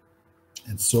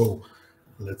 And so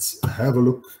let's have a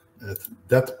look at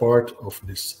that part of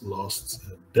this last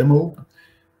demo.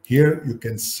 Here you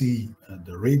can see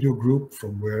the radio group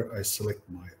from where I select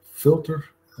my filter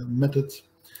method.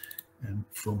 And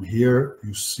from here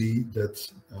you see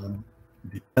that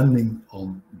depending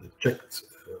on the checked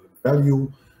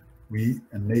value, we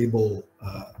enable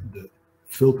the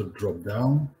filter drop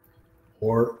down,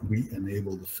 or we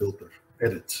enable the filter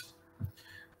edit.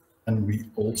 And we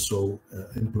also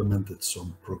implemented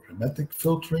some programmatic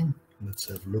filtering. Let's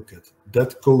have a look at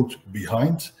that code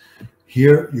behind.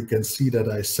 Here you can see that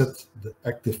I set the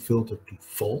active filter to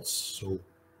false, so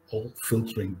all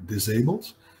filtering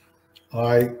disabled.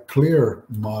 I clear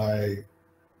my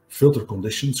filter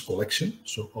conditions collection,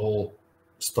 so all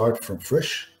start from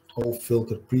fresh. All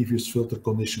previous filter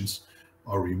conditions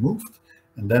are removed.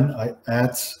 And then I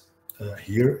add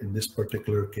here, in this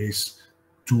particular case,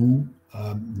 two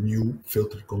new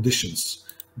filter conditions.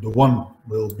 The one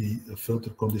will be a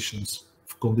filter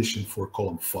condition for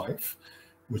column 5,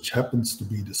 which happens to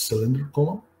be the cylinder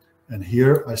column. And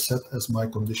here I set as my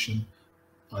condition,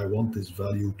 I want this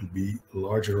value to be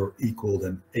larger or equal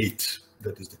than 8.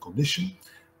 That is the condition.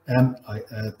 And I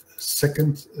add a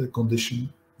second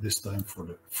condition, this time for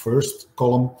the first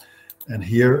column. And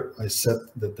here I set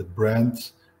that the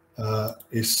brand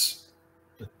is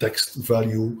a text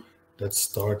value that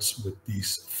starts with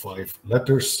these 5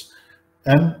 letters.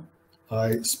 And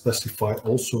I specify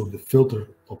also the filter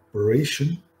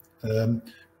operation,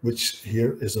 which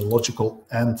here is a logical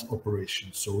AND operation.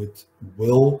 So it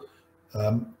will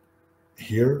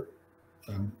here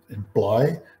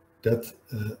imply that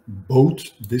both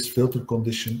this filter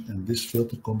condition and this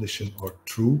filter condition are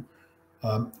true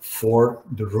for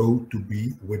the row to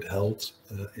be withheld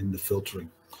in the filtering.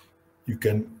 You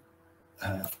can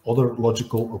have other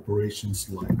logical operations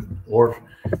like an OR.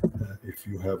 If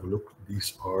you have a look,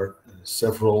 these are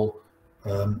several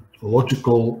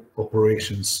logical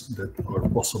operations that are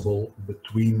possible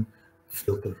between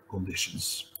filter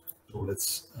conditions. So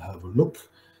let's have a look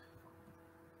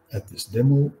at this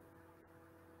demo.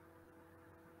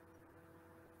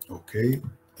 Okay,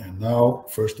 and now,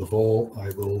 first of all, I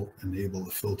will enable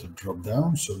the filter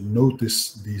drop-down. So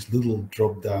notice these little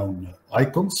drop-down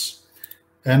icons.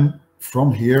 And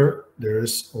from here, there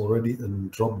is already a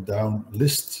drop-down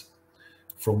list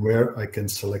from where I can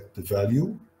select the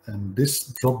value. And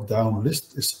this drop-down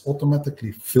list is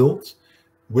automatically filled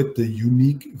with the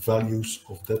unique values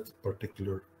of that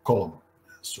particular column.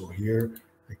 So here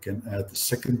I can add the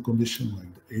second condition, like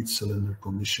the 8-cylinder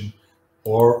condition,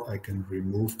 or I can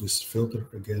remove this filter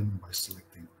again by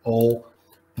selecting all.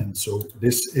 And so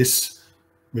this is,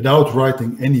 without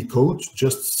writing any code,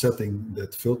 just setting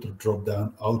that filter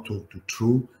drop-down auto to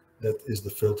true. That is the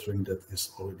filtering that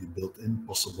is already built in,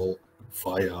 possible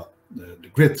via the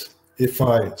grid. If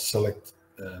I select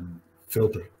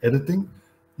filter editing,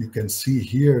 you can see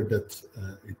here that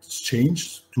it's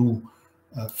changed to,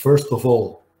 first of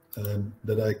all,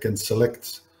 that I can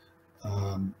select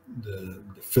the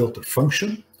filter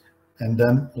function and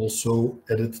then also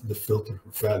edit the filter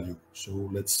value. So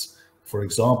let's, for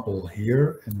example,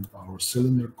 here in our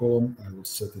cylinder column, I will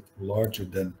set it larger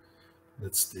than,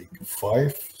 let's take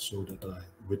 5, so that I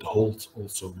withhold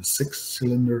also the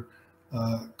 6-cylinder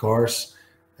cars.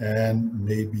 And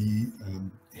maybe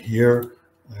here,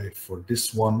 for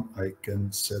this one, I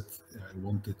can set, I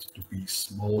want it to be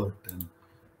smaller than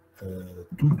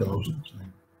 2000.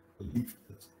 I believe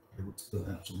that I would still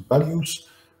have some values.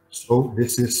 So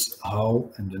this is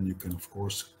how, and then you can, of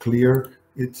course, clear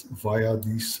it via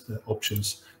these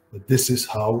options. But this is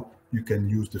how you can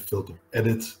use the filter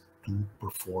edit to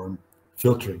perform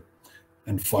filtering.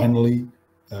 And finally,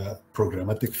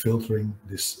 programmatic filtering.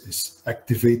 This is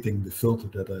activating the filter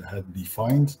that I had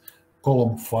defined.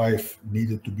 Column 5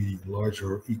 needed to be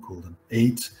larger or equal than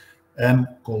 8. And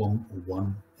column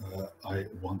 1, I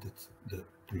wanted the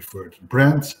preferred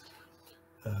brand.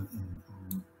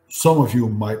 Some of you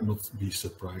might not be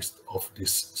surprised of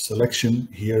this selection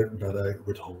here that I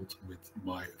withhold with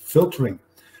my filtering.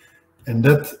 And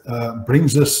that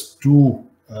brings us to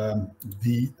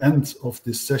the end of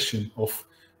this session of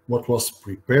what was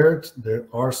prepared. There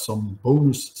are some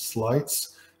bonus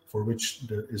slides for which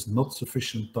there is not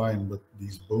sufficient time, but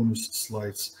these bonus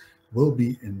slides will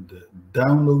be in the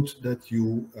download that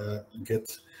you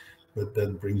get. But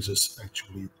that brings us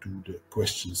actually to the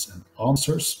questions and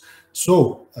answers.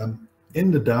 So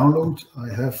in the download,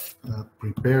 I have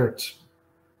prepared,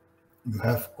 you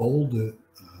have all the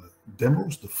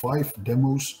demos, the 5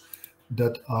 demos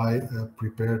that I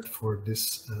prepared for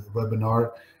this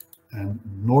webinar. And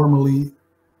normally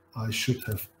I should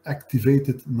have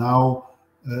activated now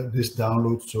this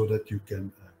download so that you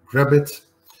can grab it.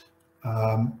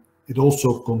 It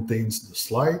also contains the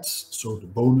slides, so the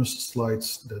bonus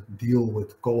slides that deal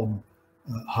with column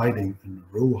hiding and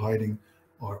row hiding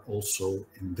are also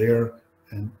in there,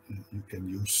 and you can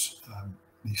use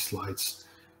these slides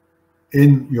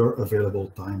in your available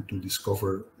time to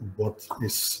discover what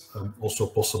is also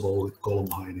possible with column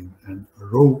hiding and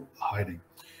row hiding.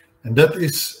 And that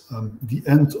is the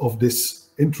end of this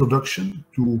introduction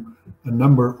to a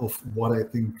number of what I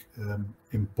think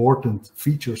important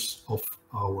features of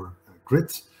our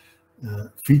grid,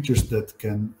 features that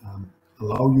can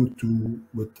allow you to,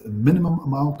 with a minimum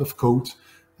amount of code,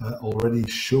 already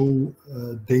show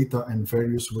data in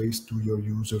various ways to your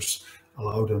users,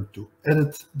 allow them to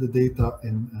edit the data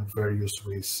in various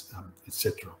ways,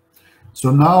 etc. So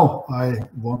now I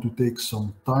want to take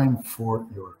some time for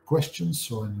your questions.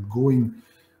 So I'm going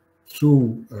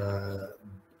through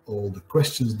all the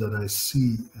questions that I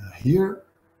see here.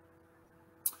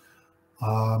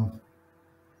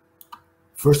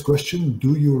 First question,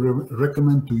 do you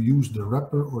recommend to use the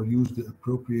wrapper or use the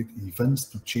appropriate events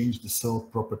to change the cell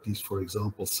properties, for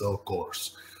example, cell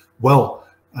colors? Well,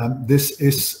 this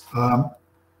is a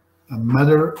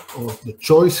matter of the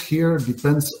choice here,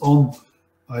 depends on,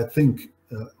 I think,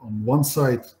 on one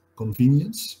side,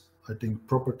 convenience. I think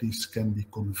properties can be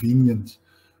convenient,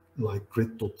 like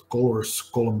grid.colors,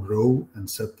 column row, and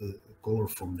set the color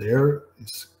from there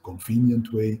is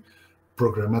convenient way,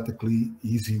 programmatically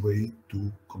easy way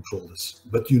to control this.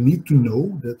 But you need to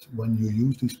know that when you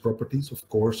use these properties, of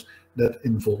course, that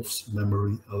involves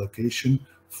memory allocation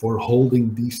for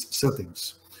holding these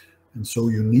settings. And so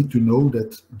you need to know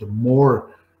that the more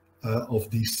of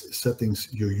these settings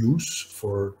you use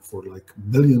for like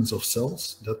millions of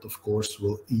cells, that of course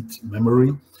will eat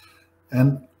memory.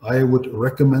 And I would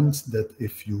recommend that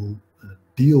if you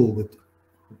deal with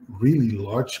really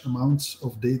large amounts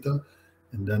of data,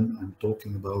 and then I'm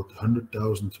talking about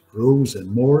 100,000 rows and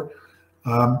more,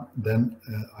 then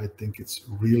I think it's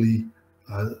really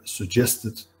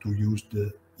suggested to use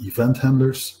the event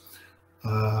handlers,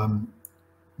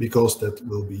 because that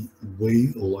will be way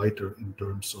lighter in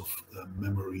terms of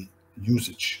memory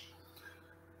usage.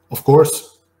 Of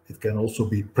course, it can also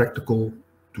be practical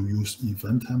to use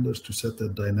event handlers to set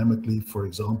that dynamically. For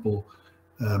example,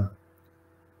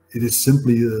 it is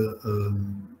simply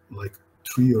like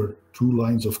 3 or 2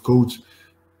 lines of code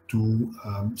to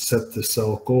set the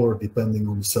cell color depending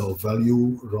on the cell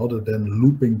value, rather than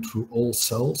looping through all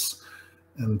cells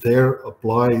and there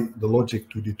apply the logic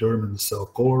to determine the cell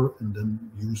color and then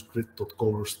use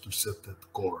grid.colors to set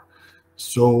that color.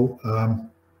 So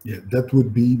yeah, that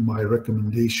would be my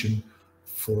recommendation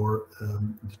for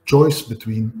the choice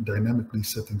between dynamically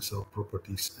setting cell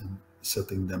properties and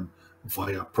setting them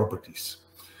via properties.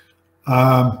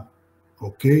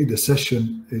 Okay, the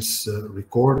session is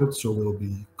recorded, so will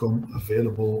become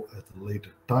available at a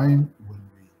later time when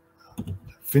we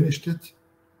finished it.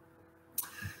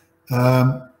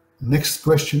 Next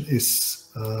question is,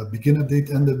 begin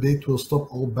update, end update will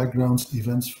stop all backgrounds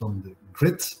events from the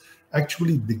grid.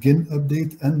 Actually, begin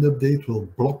update, end update will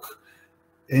block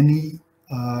any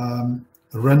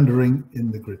rendering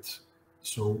in the grid.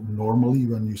 So normally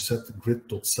when you set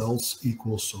grid.cells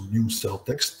equals some new cell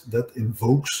text, that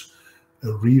invokes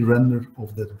a re-render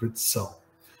of that grid cell.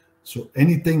 So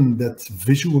anything that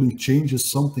visually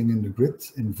changes something in the grid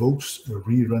invokes a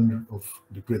re-render of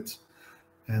the grid.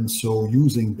 And so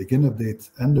using begin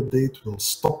update, end update will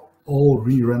stop all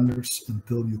re-renders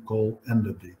until you call end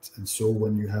update. And so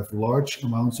when you have large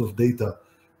amounts of data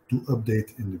to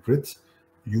update in the grid,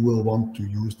 you will want to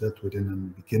use that within a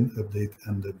begin update,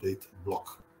 end update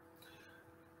block.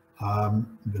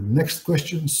 The next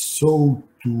question, so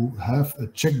to have a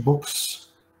checkbox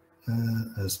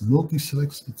as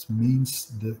multi-selects, it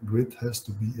means the grid has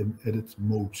to be in edit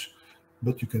mode,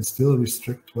 but you can still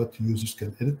restrict what users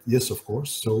can edit. Yes, of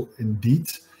course. So indeed,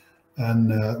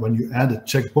 and when you add a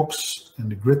checkbox and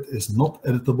the grid is not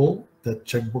editable, that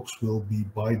checkbox will be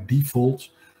by default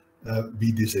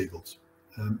be disabled.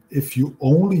 If you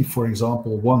only, for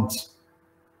example, want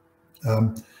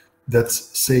that,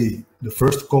 say, the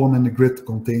first column in the grid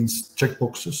contains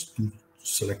checkboxes to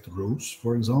select rows,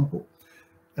 for example,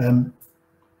 and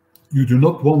you do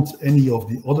not want any of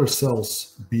the other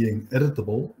cells being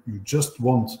editable, you just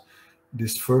want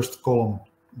this first column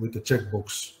with the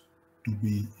checkbox to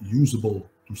be usable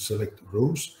to select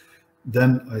rows,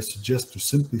 then I suggest to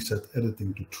simply set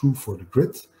editing to true for the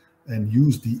grid and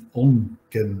use the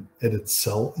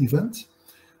onCanEditCell event.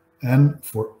 And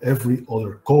for every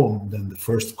other column than the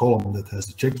first column that has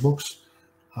the checkbox,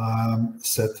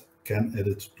 set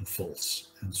canEdit to false.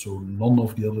 And so none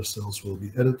of the other cells will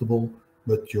be editable,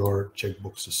 but your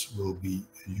checkboxes will be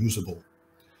usable.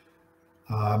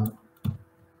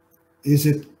 Is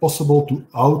it possible to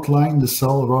outline the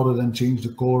cell rather than change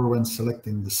the color when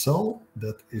selecting the cell?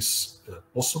 That is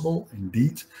possible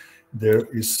indeed. There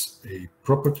is a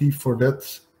property for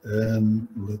that, and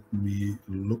let me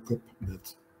look up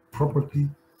that property.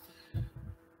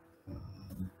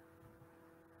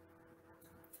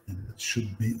 And it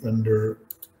should be under,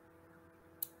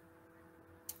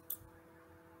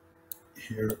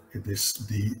 here it is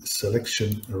the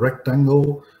selection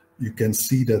rectangle. You can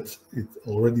see that it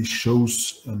already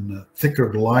shows a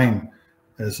thicker line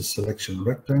as a selection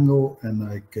rectangle, and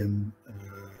I can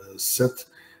set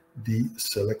the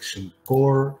selection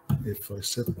color. If I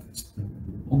set this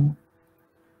on,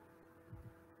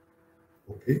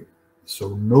 okay,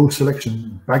 so no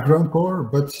selection background color,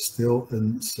 but still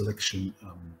a selection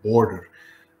border.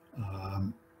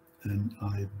 And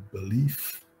I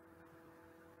believe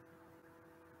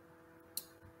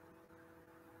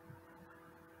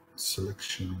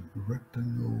selection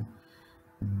rectangle.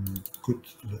 Good,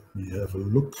 let me have a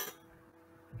look.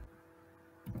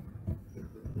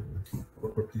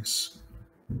 Properties,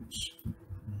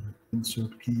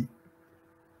 insert key.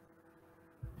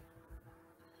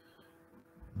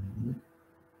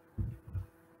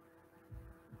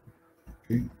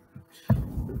 Okay,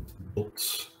 dot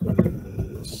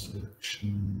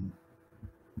selection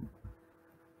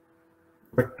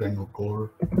rectangle color,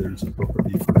 there is a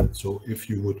property for that. So if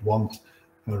you would want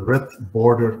a red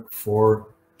border for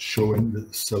showing the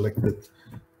selected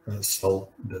cell,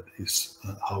 that is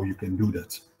how you can do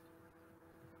that.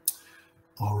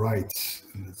 All right,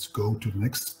 let's go to the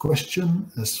next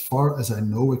question. As far as I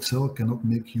know, Excel cannot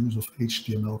make use of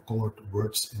HTML colored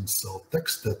words in cell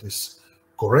text. That is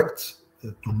correct.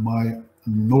 To my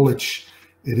knowledge,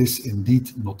 it is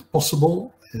indeed not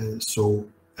possible. So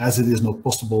as it is not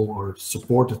possible or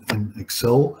supported in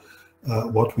Excel,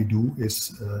 what we do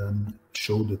is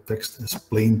show the text as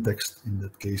plain text, in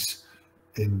that case,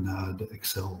 in the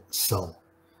Excel cell.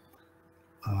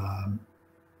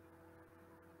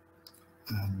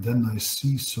 And then I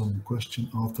see some question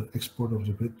after export of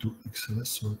the grid to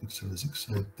XLS or XLSX.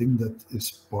 I think that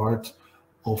is part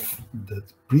of that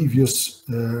previous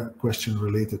question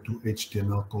related to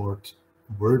HTML colored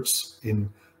words in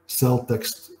cell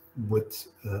text with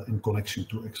in connection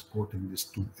to exporting this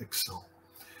to Excel.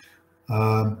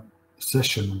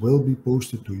 Session will be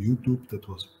posted to YouTube. That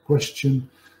was a question.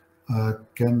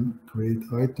 Can create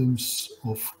items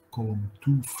of column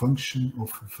 2 function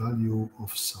of value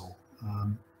of cell.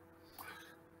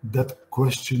 That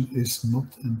question is not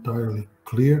entirely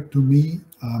clear to me.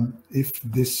 If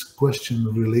this question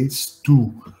relates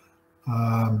to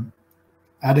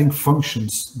adding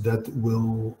functions that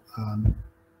will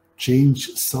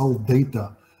change cell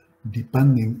data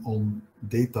depending on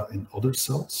data in other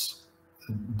cells,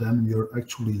 then you're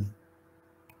actually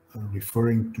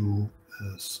referring to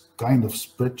a kind of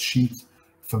spreadsheet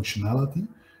functionality.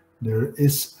 There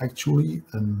is actually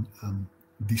an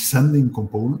descending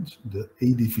component, the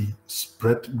ADV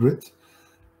spread grid.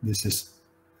 This is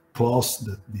a class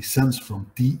that descends from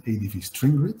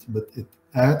TAdvStringGrid, but it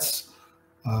adds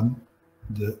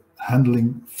the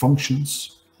handling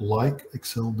functions like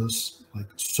Excel does, like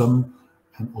sum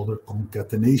and other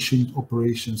concatenation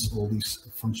operations. All these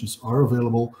functions are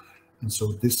available. And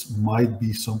so this might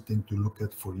be something to look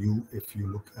at for you if you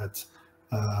look at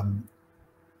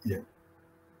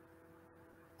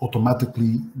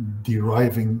automatically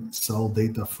deriving cell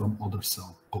data from other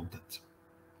cell content.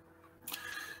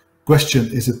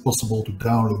 Question, is it possible to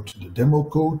download the demo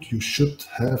code? You should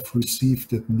have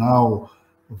received it now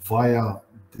via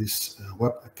this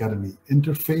Web Academy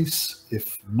interface.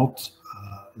 If not,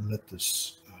 let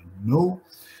us know.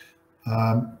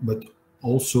 But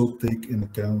also take in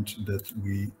account that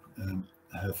we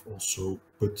have also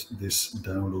put this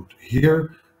download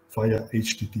here via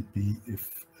HTTP if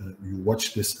you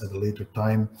watch this at a later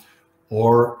time,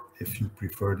 or if you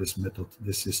prefer this method,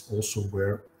 this is also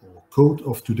where all code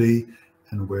of today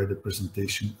and where the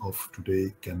presentation of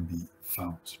today can be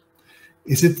found.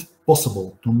 Is it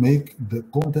possible to make the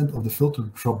content of the filter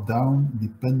drop down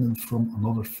dependent from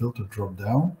another filter drop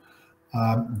down?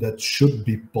 That should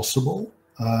be possible,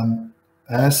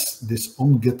 as this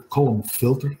onGetColumn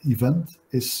filter event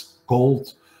is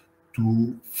called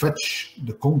to fetch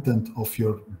the content of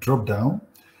your drop down.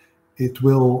 It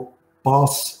will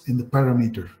pass in the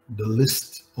parameter the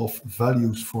list of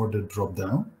values for the drop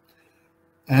down,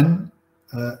 and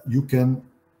you can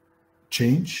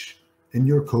change in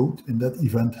your code, in that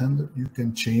event handler, you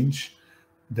can change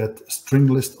that string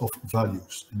list of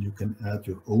values, and you can add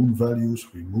your own values,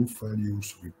 remove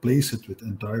values, replace it with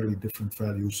entirely different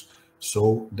values.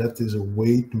 So that is a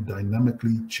way to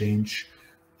dynamically change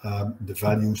the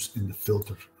values in the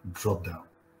filter dropdown.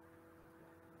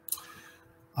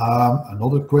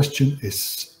 Another question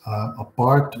is,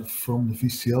 apart from the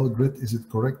VCL grid, is it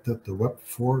correct that the web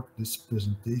for this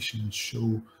presentation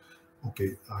show?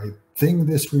 Okay, I think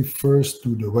this refers to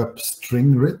the web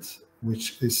string grid,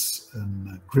 which is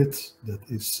a grid that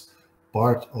is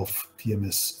part of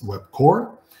TMS web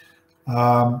core.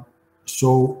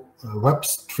 So web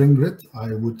string grid,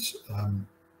 I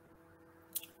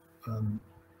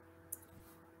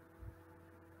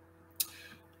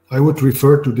would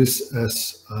refer to this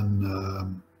as a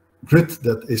grid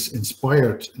that is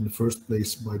inspired in the first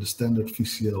place by the standard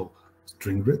VCL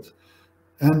string grid,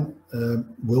 and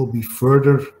will be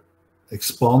further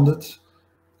expanded,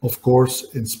 of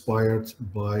course, inspired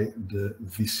by the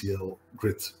VCL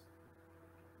grid,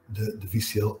 the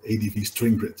VCL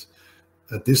AdvStringGrid.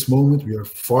 At this moment, we are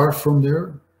far from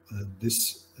there.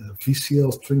 This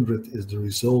VCL string grid is the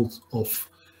result of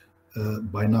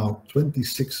by now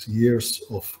 26 years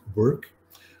of work.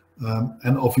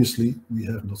 And obviously, we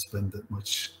have not spent that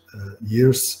much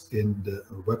years in the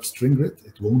web string grid.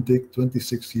 It won't take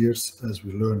 26 years, as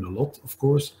we learned a lot, of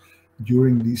course,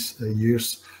 during these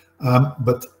years.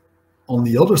 But on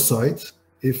the other side,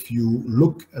 if you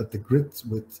look at the grid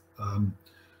with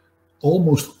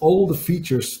almost all the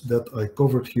features that I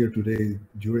covered here today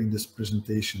during this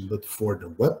presentation, but for the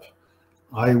web,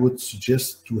 I would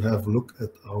suggest to have a look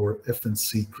at our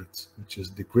FNC grid, which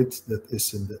is the grid that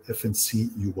is in the FNC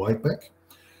UI pack.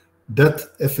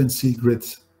 That FNC grid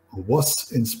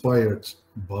was inspired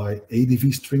by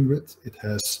ADVStringGrid. It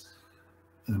has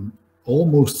an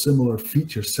almost similar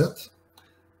feature set.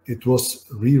 It was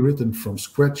rewritten from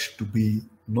scratch to be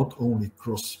not only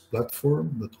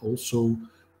cross-platform, but also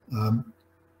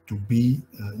to be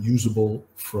usable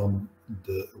from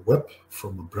the web,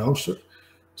 from a browser.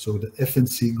 So the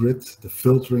FNC grid, the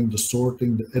filtering, the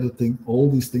sorting, the editing, all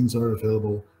these things are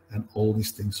available, and all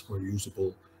these things are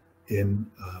usable in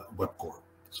WebCore.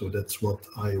 So that's what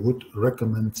I would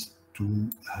recommend to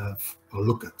have a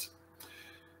look at.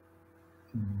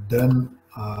 Then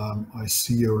I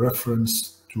see a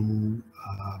reference to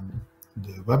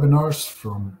the webinars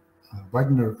from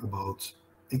Wagner about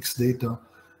Xdata,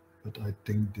 but I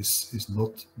think this is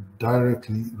not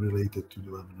directly related to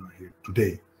the webinar here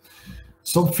today.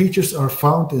 Some features are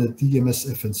found in the TMS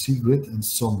FNC grid and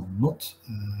some not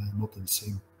in the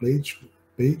same page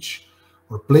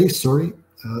or place, sorry.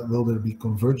 Will there be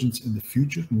convergence in the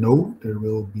future? No, there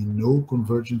will be no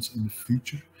convergence in the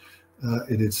future.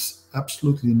 It is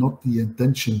absolutely not the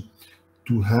intention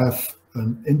to have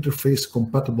an interface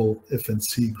compatible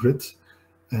FNC grid.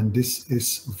 And this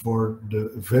is for the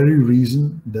very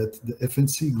reason that the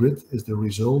FNC grid is the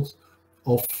result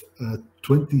of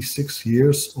 26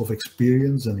 years of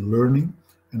experience and learning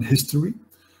and history.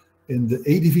 In the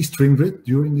ADVStringGrid,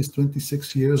 during these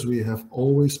 26 years, we have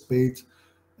always paid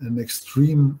an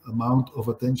extreme amount of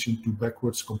attention to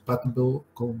backwards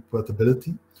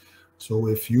compatibility. So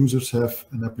if users have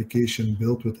an application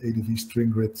built with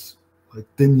ADVStringGrid like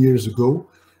 10 years ago,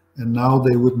 and now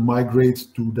they would migrate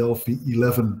to Delphi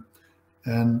 11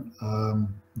 and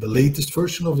the latest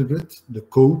version of the grid, the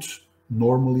code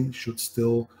normally should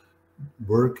still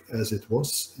work as it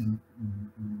was and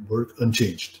work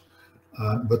unchanged.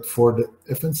 But for the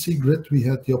FNC grid, we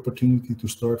had the opportunity to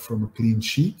start from a clean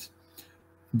sheet.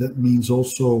 That means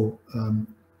also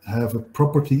have a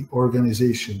property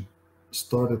organization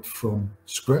started from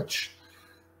scratch.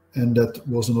 And that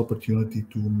was an opportunity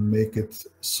to make it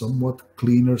somewhat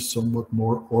cleaner, somewhat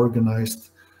more organized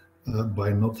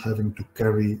by not having to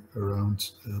carry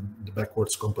around the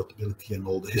backwards compatibility and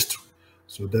all the history.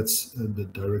 So that's the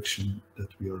direction that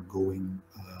we are going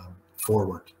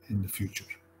forward in the future.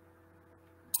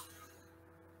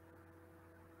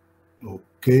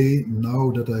 Okay,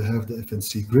 now that I have the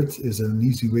FNC grid, is an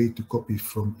easy way to copy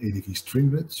from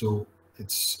ADVStringGrid. So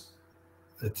it's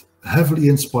heavily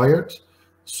inspired.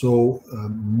 So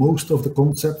most of the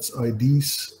concepts,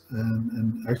 IDs,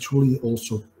 and actually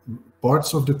also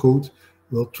parts of the code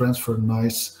will transfer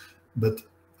nice, but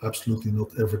absolutely not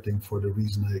everything, for the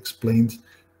reason I explained,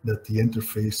 that the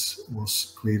interface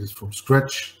was created from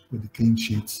scratch with the clean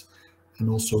sheets and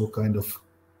also kind of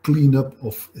cleanup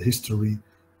of history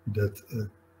that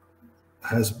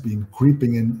has been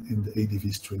creeping in the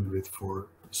ADVStringGrid for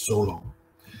so long.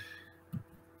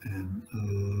 And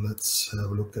let's have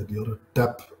a look at the other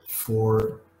tab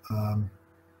for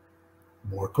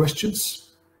more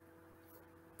questions.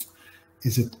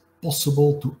 Is it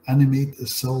possible to animate a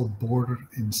cell border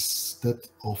instead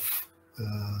of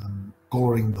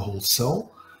coloring the whole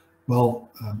cell? Well,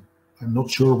 I'm not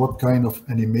sure what kind of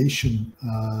animation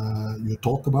you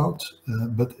talk about,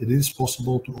 but it is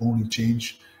possible to only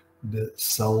change the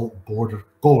cell border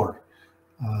color.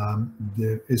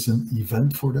 There is an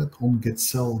event for that on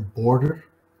getCellBorder,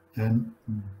 and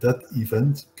that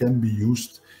event can be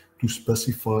used to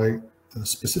specify a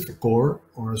specific color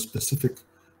or a specific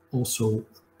also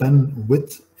pen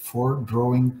width for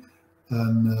drawing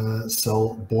a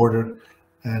cell border.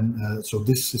 And so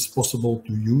this is possible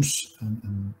to use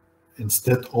and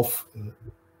instead of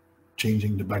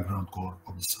changing the background color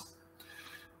of the cell.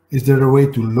 Is there a way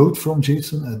to load from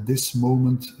JSON at this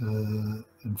moment?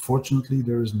 Unfortunately,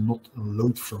 there is not a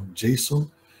load from JSON.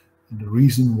 And the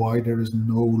reason why there is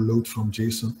no load from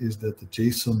JSON is that the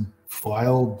JSON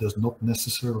file does not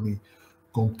necessarily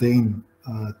contain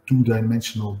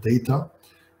two-dimensional data.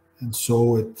 And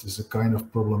so it is a kind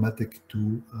of problematic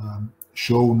to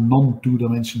show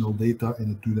non-two-dimensional data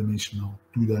in a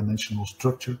two-dimensional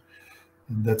structure.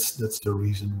 And that's the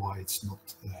reason why it's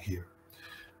not here.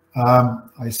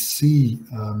 I see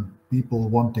people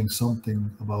wanting something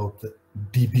about the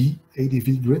DB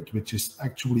ADVGrid, which is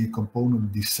actually a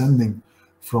component descending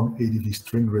from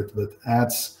ADVStringGrid that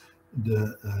adds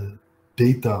the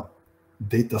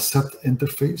data set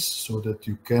interface so that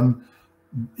you can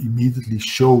immediately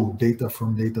show data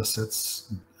from data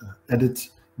sets, edit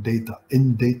data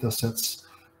in data sets.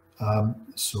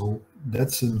 So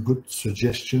that's a good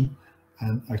suggestion,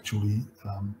 and actually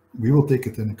we will take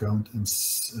it in account and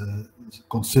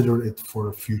consider it for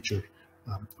a future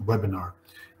webinar.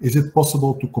 Is it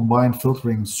possible to combine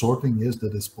filtering and sorting? Yes,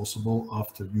 that is possible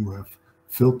after you have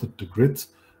filtered the grid.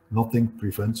 Nothing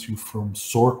prevents you from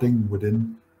sorting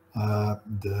within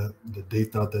the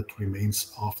data that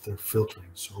remains after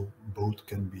filtering. So both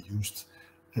can be used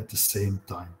at the same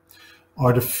time.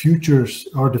 Are the features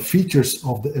of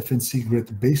the FNC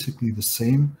grid basically the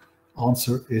same?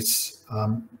 Answer is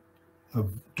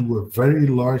to a very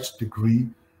large degree,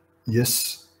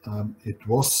 yes. It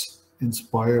was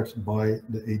inspired by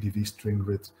the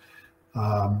TAdvStringGrid.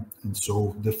 And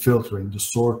so the filtering, the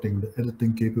sorting, the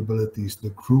editing capabilities, the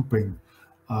grouping,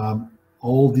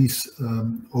 all these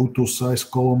auto size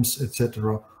columns,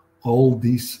 etc., all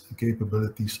these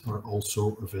capabilities are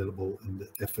also available in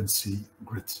the FNC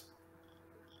grid.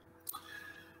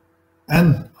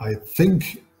 And I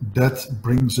think that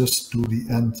brings us to the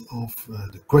end of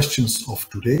the questions of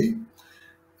today.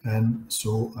 And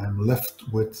so I'm left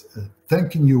with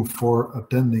thanking you for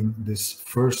attending this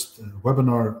first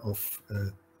webinar of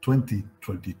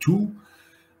 2022.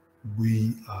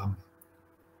 We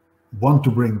want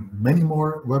to bring many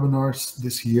more webinars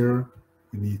this year.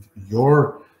 We need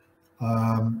your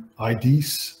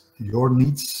ideas, your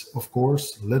needs, of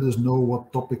course. Let us know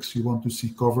what topics you want to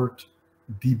see covered.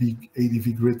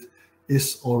 TAdvGrid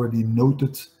is already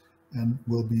noted and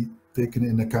will be taken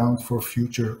in account for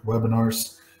future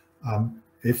webinars.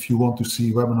 If you want to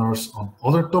see webinars on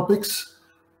other topics,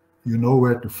 you know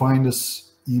where to find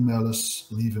us. Email us,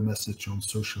 leave a message on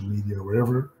social media,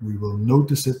 wherever. We will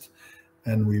notice it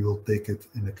and we will take it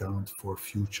in account for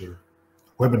future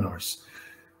webinars.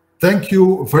 Thank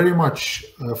you very much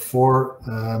for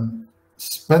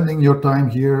spending your time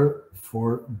here,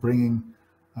 for bringing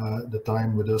the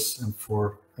time with us, and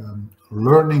for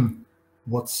learning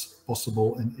what's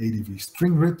possible in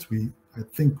TAdvStringGrid. I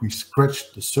think we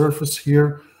scratched the surface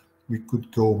here. We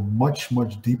could go much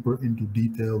deeper into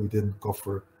detail. We didn't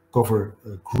cover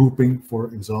grouping,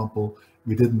 for example.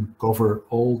 We didn't cover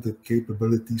all the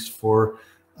capabilities for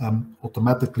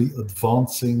automatically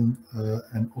advancing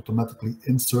and automatically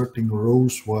inserting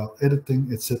rows while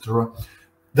editing, etc.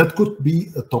 That could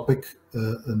be a topic,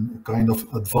 a kind of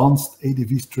advanced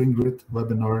TAdvStringGrid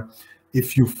webinar.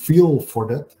 If you feel for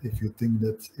that, if you think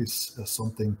that is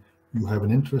something you have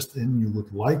an interest in, you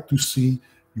would like to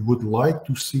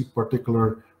see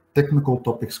particular technical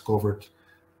topics covered,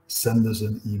 send us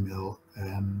an email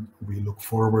and we look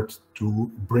forward to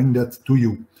bring that to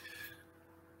you.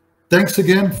 Thanks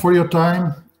again for your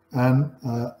time, and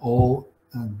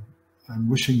I'm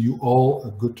wishing you all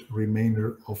a good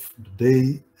remainder of the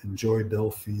day. Enjoy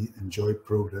Delphi, enjoy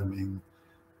programming,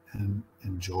 and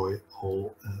enjoy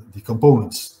all the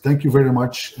components. Thank you very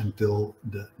much. Until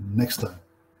the next time.